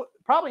 well, hopefully,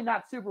 probably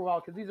not super well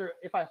because these are,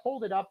 if I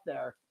hold it up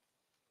there,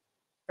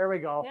 there we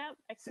go. Yep,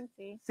 I can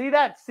see. See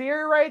that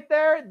sear right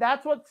there?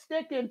 That's what's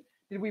sticking.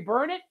 Did we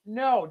burn it?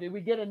 No. Did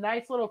we get a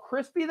nice little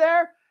crispy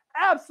there?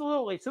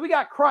 Absolutely. So we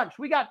got crunch.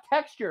 We got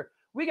texture.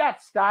 We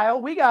got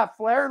style. We got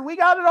flair. And we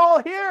got it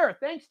all here.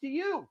 Thanks to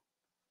you.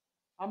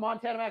 On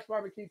Montana Max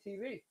Barbecue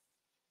TV.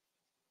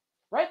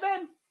 Right,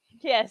 Ben?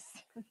 Yes.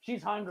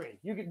 She's hungry.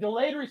 You get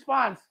delayed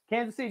response.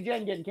 Kansas City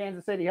Jen getting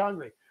Kansas City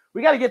hungry.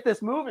 We got to get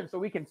this moving so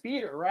we can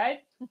feed her, right?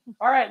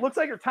 All right. Looks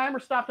like her timer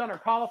stopped on her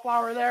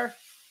cauliflower there.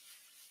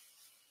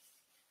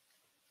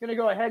 Going to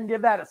go ahead and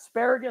give that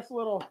asparagus a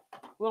little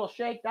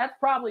shake. That's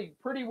probably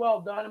pretty well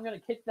done. I'm going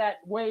to kick that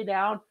way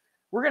down.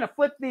 We're going to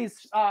flip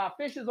these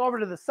fishes over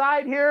to the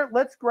side here.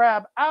 Let's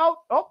grab out.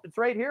 Oh, it's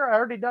right here. I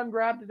already done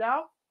grabbed it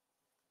out.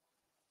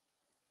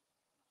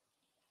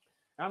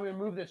 I'm going to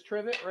move this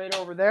trivet right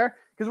over there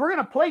because we're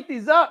going to plate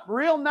these up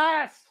real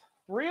nice.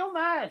 Real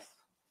nice.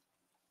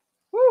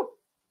 Woo.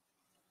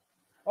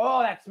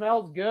 Oh, that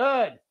smells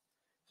good.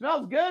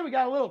 Smells good. We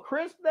got a little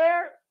crisp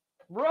there.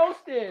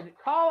 Roasted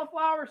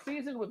cauliflower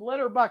seasoned with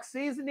Litterbuck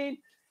seasoning.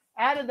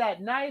 Added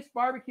that nice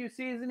barbecue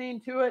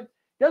seasoning to it.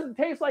 Doesn't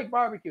taste like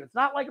barbecue. It's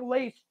not like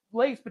a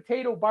Lay's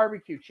potato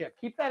barbecue chip.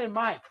 Keep that in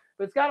mind.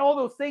 But it's got all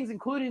those things,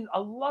 including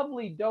a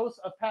lovely dose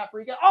of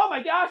paprika. Oh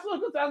my gosh,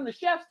 look what's on the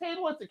chef's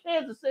table. It's a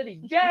Kansas City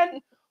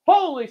Jen.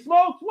 Holy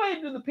smokes.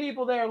 Wave to the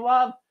people there,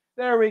 love.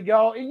 There we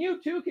go. And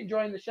you too can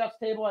join the chef's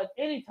table at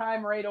any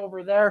time right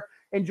over there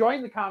and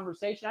join the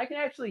conversation. I can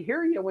actually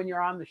hear you when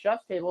you're on the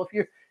chef's table. If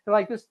you're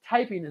like, this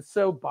typing is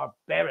so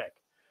barbaric.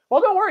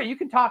 Well, don't worry. You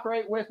can talk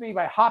right with me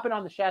by hopping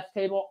on the chef's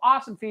table.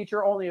 Awesome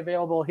feature, only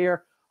available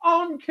here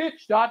on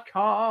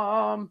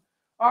kitch.com.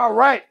 All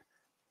right.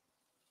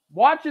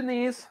 Watching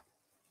these.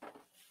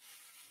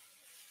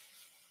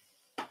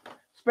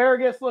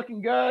 Asparagus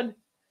looking good.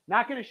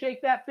 Not going to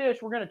shake that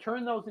fish. We're going to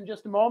turn those in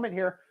just a moment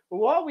here. But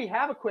while we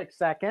have a quick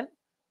second,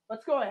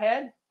 let's go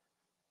ahead.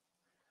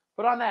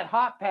 Put on that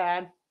hot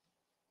pad.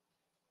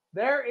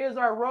 There is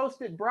our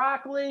roasted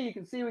broccoli. You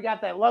can see we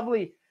got that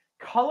lovely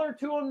color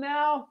to them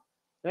now.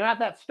 They're not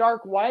that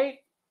stark white.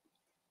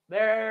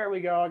 There we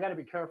go. I got to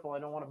be careful. I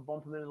don't want to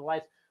bump them into the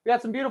lights. We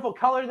got some beautiful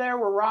color there.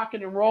 We're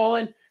rocking and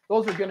rolling.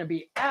 Those are going to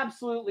be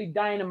absolutely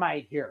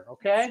dynamite here,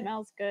 okay? It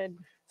smells good.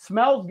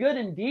 Smells good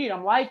indeed.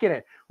 I'm liking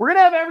it. We're going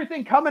to have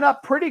everything coming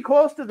up pretty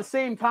close to the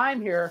same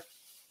time here.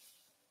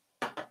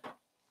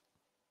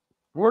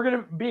 We're going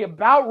to be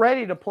about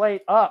ready to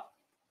plate up.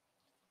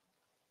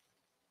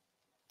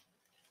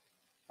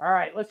 All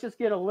right, let's just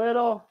get a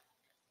little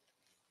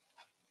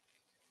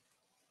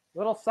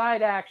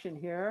side action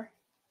here.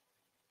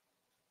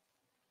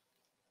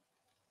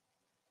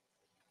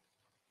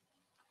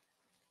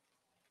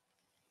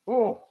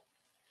 Ooh.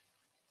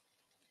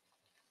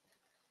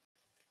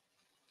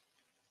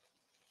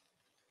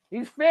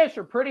 These fish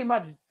are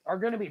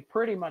going to be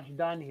pretty much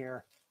done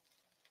here.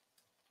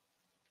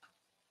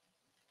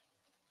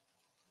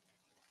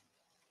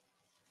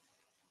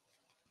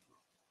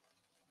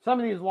 Some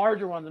of these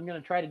larger ones, I'm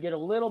going to try to get a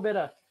little bit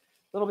of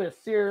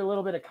sear, a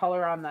little bit of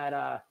color on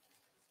that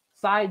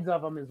sides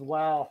of them as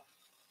well.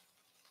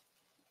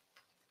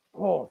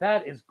 Oh,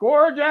 that is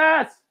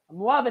gorgeous. I'm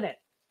loving it.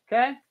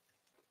 Okay.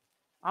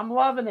 I'm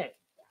loving it.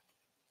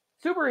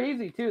 Super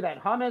easy too.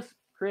 That hummus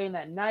creating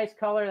that nice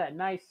color, that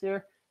nice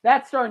sear.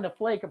 That's starting to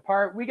flake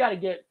apart. We got to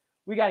get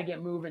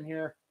moving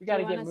here. We got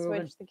to get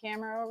moving. Switch the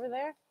camera over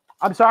there?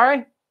 I'm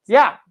sorry.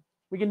 Yeah,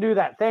 we can do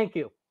that. Thank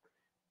you.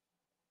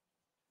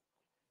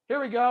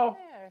 Here we go.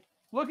 There.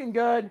 Looking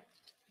good.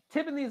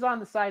 Tipping these on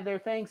the side there.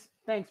 Thanks,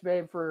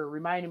 babe, for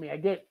reminding me. I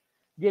get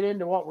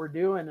into what we're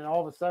doing, and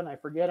all of a sudden I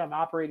forget I'm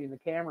operating the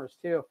cameras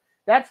too.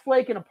 That's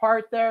flaking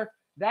apart there.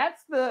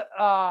 That's the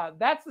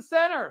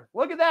center.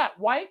 Look at that.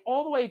 White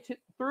all the way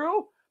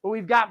through, but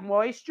we've got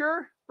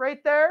moisture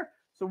right there.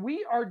 So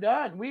we are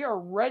done. We are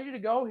ready to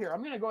go here.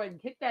 I'm going to go ahead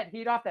and kick that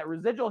heat off, that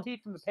residual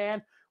heat from the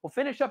pan. We'll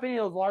finish up any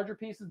of those larger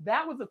pieces.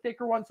 That was a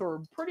thicker one, so we're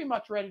pretty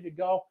much ready to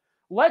go.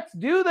 Let's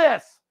do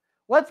this.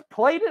 Let's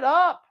plate it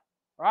up.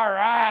 All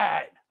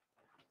right.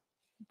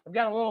 I've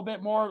got a little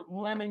bit more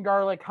lemon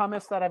garlic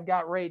hummus that I've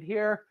got right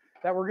here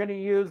that we're going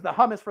to use the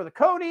hummus for the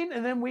coating.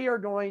 And then we are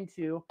going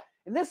to,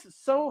 and this is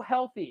so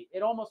healthy.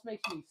 It almost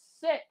makes me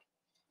sick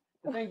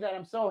to think that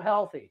I'm so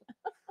healthy.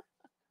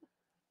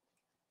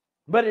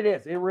 But it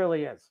is. It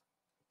really is.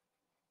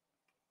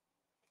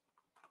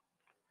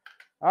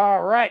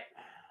 All right.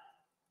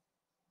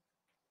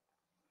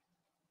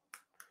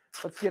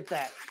 Let's get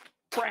that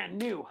brand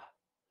new.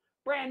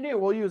 Brand new.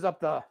 We'll use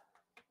up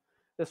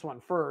this one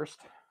first.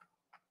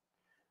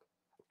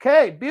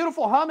 Okay,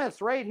 beautiful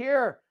hummus right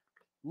here.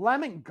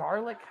 Lemon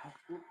garlic.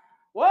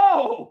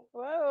 Whoa!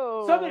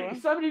 Whoa.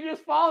 Somebody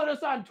just followed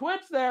us on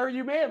Twitch there.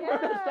 You may have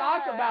heard us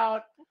talk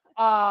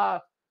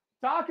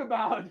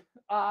about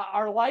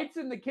our lights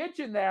in the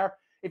kitchen there.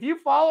 If you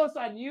follow us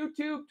on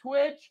YouTube,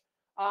 Twitch,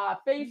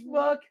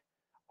 Facebook,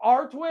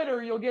 our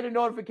Twitter, you'll get a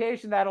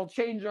notification that'll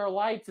change our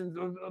lights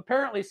and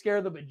apparently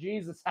scare the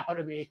bejesus out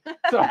of me.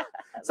 So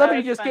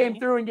somebody just came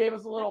through and gave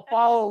us a little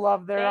follow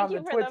love there on the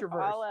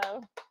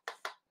Twitterverse.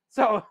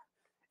 So if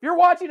you're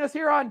watching us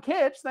here on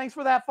Kitch, thanks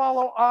for that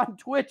follow on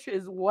Twitch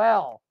as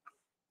well.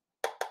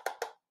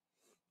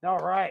 All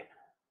right.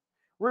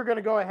 We're going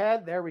to go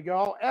ahead. There we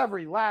go.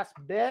 Every last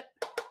bit.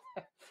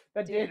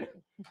 That did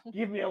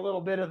give me a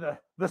little bit of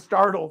the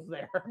startles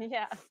there.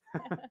 Yeah.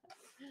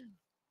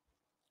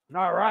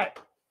 All right.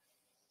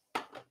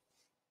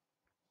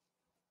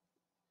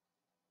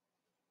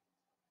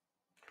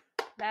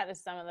 That is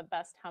some of the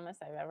best hummus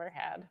I've ever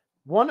had.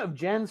 One of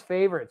Jen's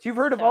favorites. You've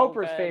heard of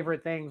Oprah's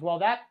favorite things. Well,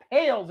 that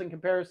pales in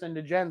comparison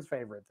to Jen's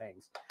favorite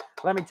things.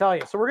 Let me tell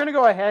you. So we're going to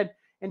go ahead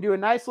and do a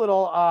nice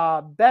little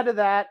bed of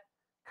that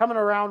coming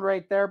around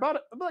right there.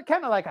 About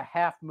kind of like a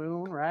half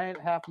moon, right?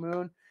 Half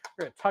moon.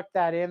 We're going to tuck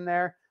that in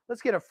there.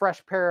 Let's get a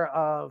fresh pair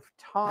of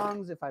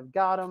tongs if I've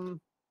got them.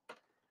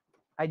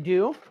 I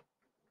do.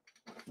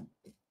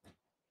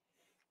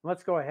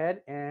 Let's go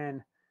ahead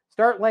and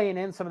start laying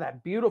in some of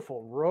that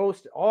beautiful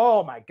roast.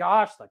 Oh my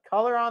gosh, the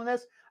color on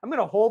this. I'm going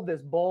to hold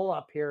this bowl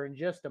up here in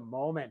just a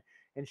moment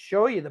and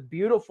show you the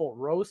beautiful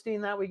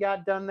roasting that we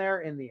got done there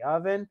in the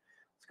oven.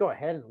 Let's go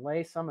ahead and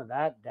lay some of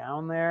that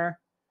down there.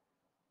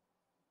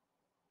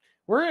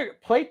 We're going to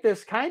plate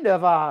this kind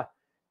of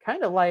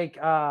like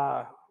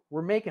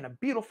we're making a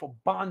beautiful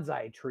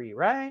bonsai tree,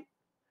 right?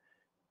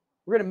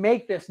 We're going to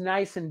make this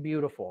nice and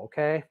beautiful,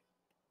 okay?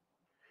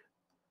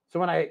 So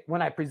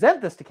when I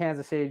present this to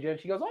Kansas City Jen,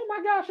 she goes, "Oh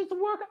my gosh, it's a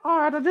work of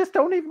art. I just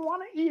don't even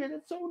want to eat it.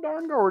 It's so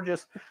darn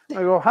gorgeous." I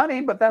go,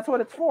 "Honey, but that's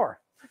what it's for."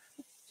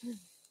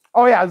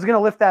 Oh yeah, I was going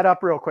to lift that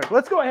up real quick.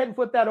 Let's go ahead and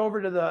flip that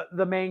over to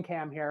the main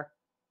cam here.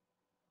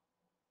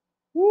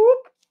 Whoop.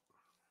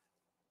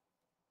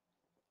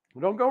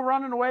 Don't go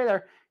running away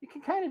there. You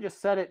can kind of just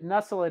set it,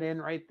 nestle it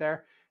in right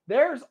there.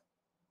 There's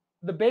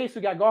the base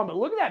we got going, but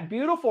look at that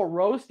beautiful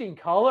roasting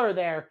color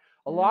there,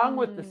 along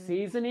with the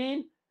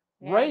seasoning.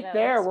 Yeah, right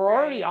there, we're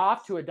already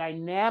off to a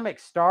dynamic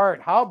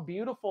start. How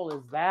beautiful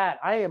is that?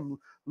 I am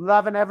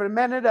loving every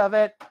minute of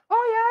it.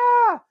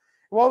 Oh, yeah.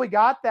 Well, we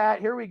got that.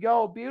 Here we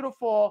go.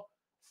 Beautiful.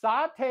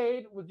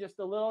 Sauteed with just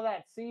a little of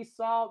that sea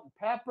salt and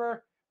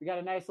pepper. We got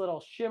a nice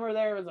little shimmer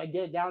there as I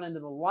get it down into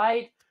the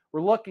light.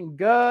 We're looking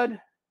good. And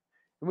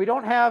we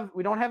don't have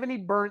any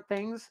burnt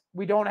things.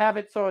 We don't have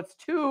it so it's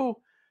too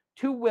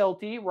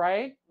wilty,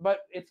 right?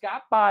 But it's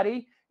got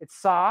body. It's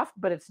soft,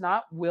 but it's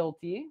not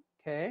wilty.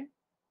 Okay.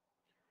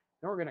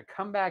 Then we're going to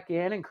come back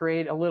in and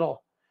create a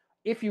little,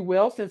 if you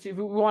will, since if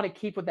we want to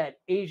keep with that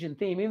Asian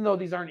theme, even though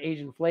these aren't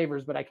Asian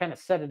flavors, but I kind of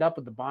set it up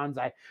with the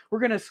bonsai. We're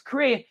going to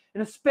create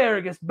an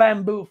asparagus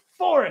bamboo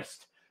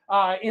forest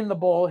in the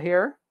bowl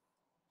here.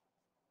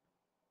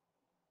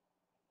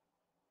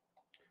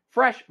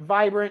 Fresh,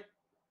 vibrant,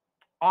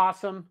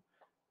 awesome.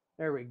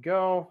 There we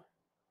go.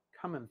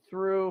 Coming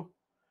through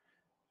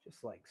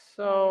just like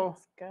so.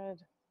 That's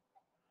good.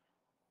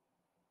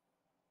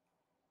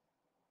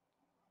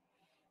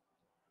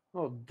 A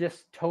little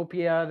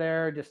dystopia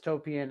there,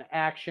 dystopian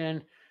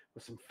action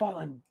with some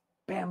fallen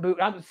bamboo.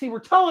 See, we're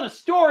telling a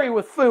story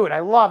with food.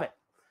 I love it.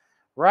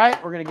 Right?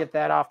 We're going to get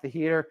that off the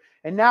heater.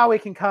 And now we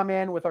can come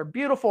in with our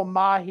beautiful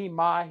mahi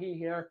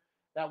here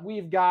that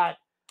we've got.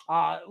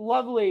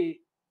 Lovely.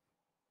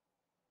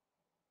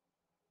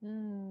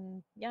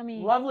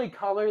 Yummy. Lovely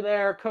color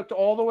there, cooked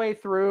all the way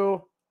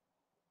through.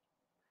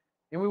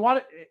 And we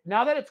want it,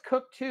 now that it's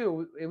cooked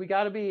too, we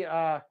got to be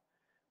a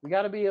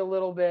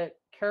little bit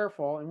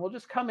careful, and we'll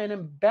just come in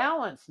and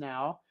balance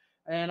now.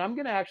 And I'm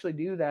going to actually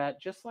do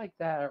that just like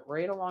that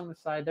right along the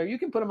side there. You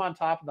can put them on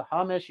top of the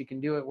hummus. You can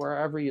do it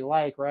wherever you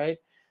like, right?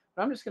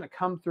 But I'm just going to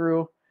come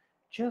through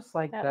just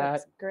like that. That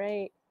looks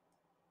great.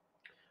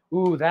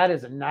 Ooh, that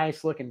is a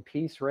nice looking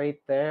piece right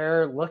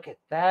there. Look at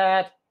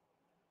that.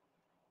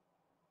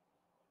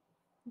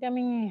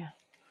 Yummy.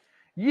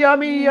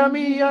 Yummy,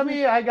 yummy,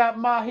 yummy. I got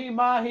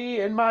mahi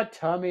in my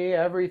tummy.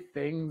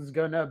 Everything's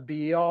going to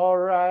be all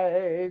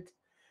right.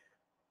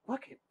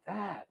 Look at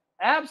that.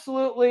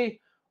 Absolutely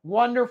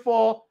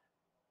wonderful.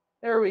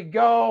 There we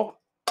go.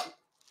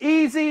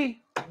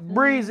 Easy,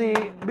 breezy,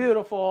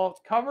 beautiful.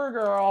 Cover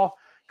girl.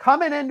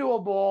 Coming into a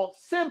bowl.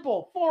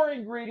 Simple. 4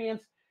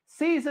 ingredients.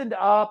 Seasoned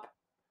up.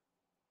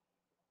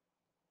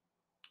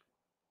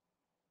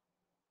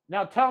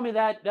 Now tell me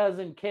that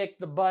doesn't kick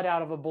the butt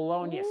out of a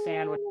bologna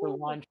sandwich for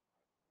lunch.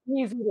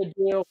 Easy to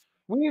do.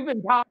 We've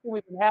been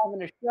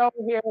having a show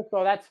here.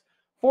 So that's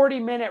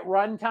 40-minute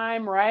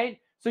runtime, right?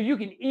 So you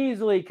can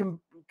easily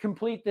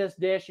complete this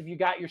dish if you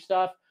got your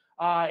stuff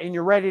and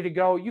you're ready to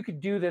go. You could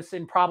do this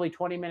in probably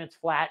 20 minutes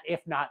flat, if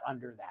not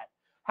under that.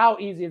 How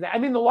easy is that? I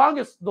mean, the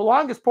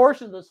longest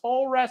portion of this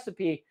whole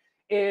recipe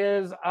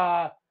is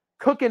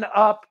cooking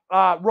up,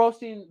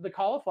 roasting the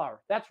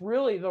cauliflower. That's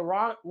really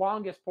the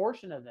longest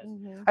portion of this.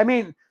 Mhm. I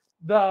mean,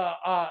 the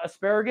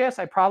asparagus,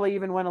 I probably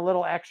even went a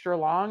little extra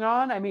long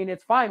on. I mean,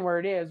 it's fine where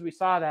it is. We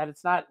saw that.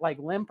 It's not like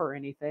limp or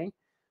anything.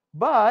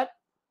 But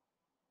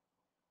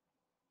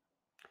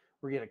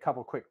we'll get a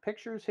couple quick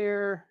pictures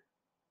here.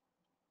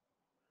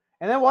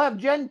 And then we'll have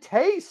Jen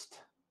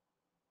taste.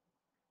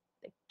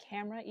 The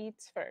camera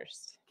eats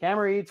first.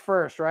 Camera eats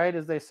first, right?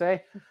 As they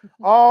say.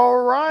 All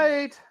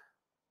right.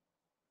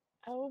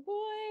 Oh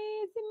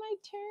boy, is it my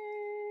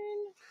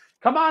turn?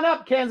 Come on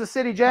up, Kansas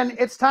City, Jen.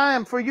 It's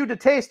time for you to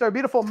taste our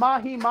beautiful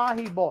Mahi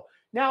Mahi bowl.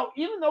 Now,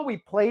 even though we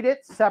played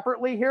it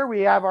separately here,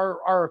 we have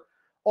all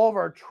of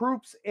our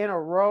troops in a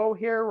row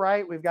here,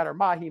 right? We've got our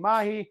Mahi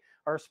Mahi,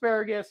 our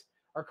asparagus,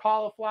 our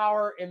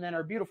cauliflower, and then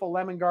our beautiful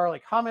lemon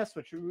garlic hummus,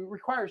 which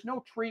requires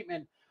no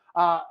treatment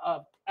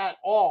at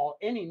all,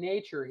 any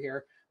nature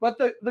here. But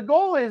the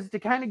goal is to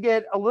kind of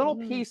get a little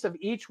piece of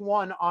each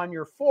one on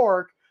your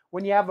fork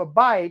when you have a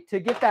bite to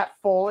get that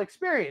full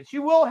experience.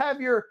 You will have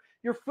your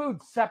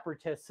food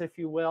separatists, if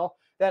you will,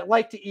 that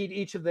like to eat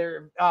each of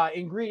their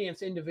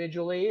ingredients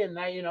individually. And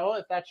that,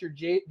 if that's your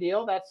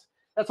deal,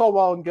 that's all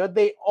well and good.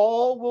 They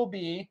all will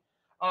be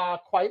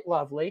quite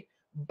lovely.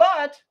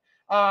 But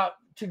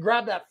to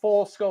grab that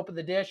full scope of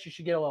the dish, you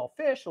should get a little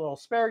fish, a little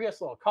asparagus,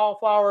 a little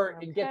cauliflower,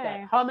 and get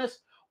that hummus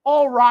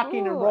all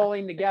rocking and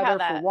rolling together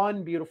for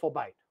one beautiful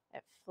bite.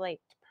 It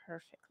flaked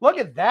perfectly. Look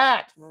at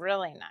that.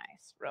 Really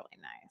nice. Really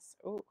nice.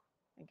 Ooh,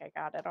 I think I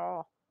got it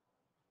all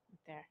right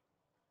there.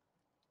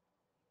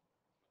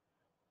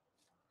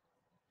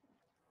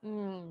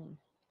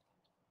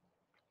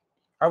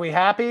 Are we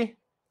happy?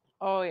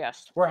 Oh,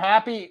 yes. We're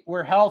happy.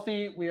 We're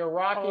healthy. We are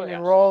rocking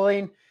and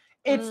rolling.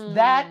 It's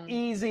that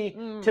easy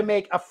to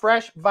make a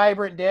fresh,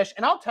 vibrant dish.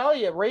 And I'll tell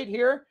you right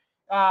here,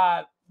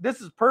 this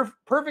is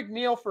perfect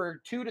meal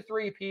for 2 to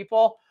 3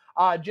 people,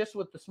 just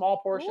with the small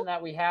portion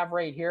that we have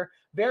right here.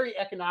 Very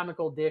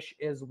economical dish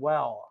as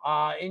well.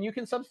 And you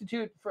can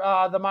substitute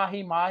the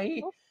Mahi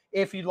Mahi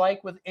if you'd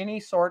like with any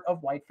sort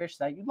of whitefish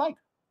that you'd like.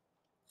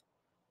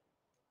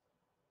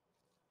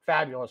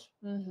 Fabulous.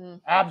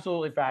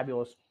 Absolutely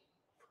fabulous.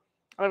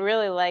 I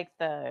really like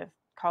the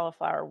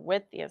cauliflower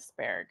with the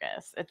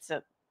asparagus.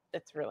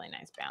 It's really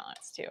nice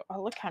balance too.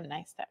 Oh, look how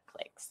nice that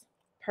flakes.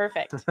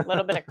 Perfect. A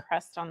little bit of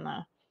crust on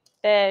the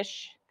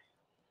fish.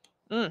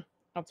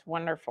 That's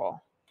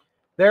wonderful.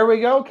 There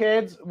we go,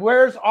 kids.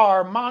 Where's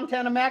our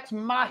Montana Max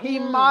Mahi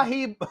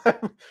Mahi?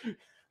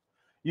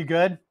 You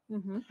good?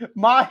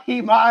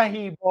 Mahi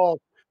Mahi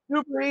bowl.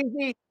 Super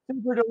easy,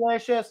 super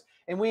delicious,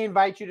 and we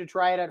invite you to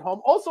try it at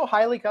home. Also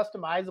highly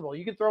customizable.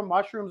 You can throw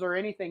mushrooms or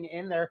anything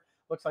in there.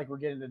 Looks like we're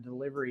getting a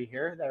delivery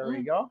here. There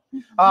we go.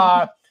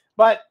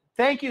 But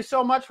thank you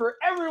so much for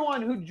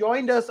everyone who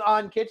joined us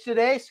on Kitsch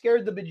today.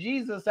 Scared the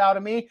bejesus out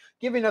of me,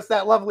 giving us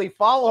that lovely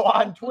follow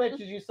on Twitch.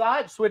 As you saw,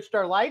 it switched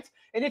our lights.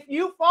 And if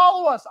you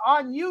follow us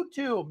on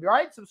YouTube,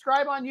 right?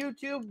 Subscribe on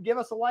YouTube. Give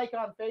us a like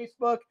on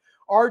Facebook.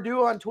 Or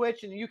do on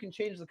Twitch, and you can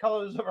change the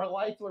colors of our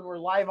lights when we're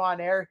live on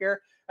air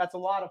here. That's a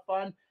lot of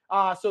fun.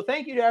 So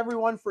thank you to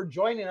everyone for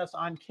joining us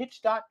on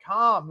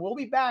Kitsch.com. We'll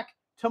be back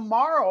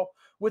tomorrow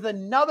with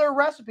another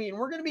recipe, and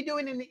we're going to be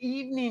doing an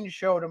evening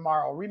show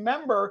tomorrow.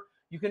 Remember,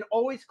 you can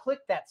always click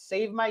that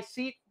Save My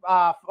Seat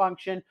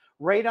function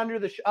right under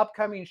the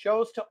upcoming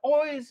shows to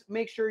always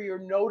make sure you're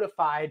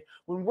notified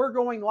when we're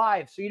going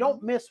live so you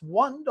don't miss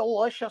one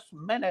delicious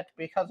minute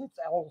because it's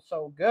all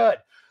so good.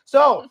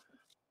 So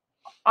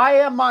I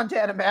am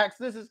Montana Max.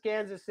 This is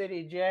Kansas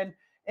City Jen.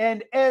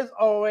 And as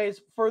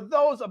always, for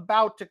those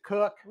about to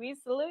cook, we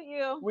salute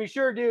you. We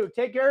sure do.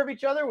 Take care of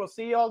each other. We'll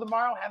see you all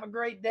tomorrow. Have a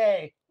great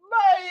day.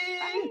 Bye.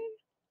 Bye.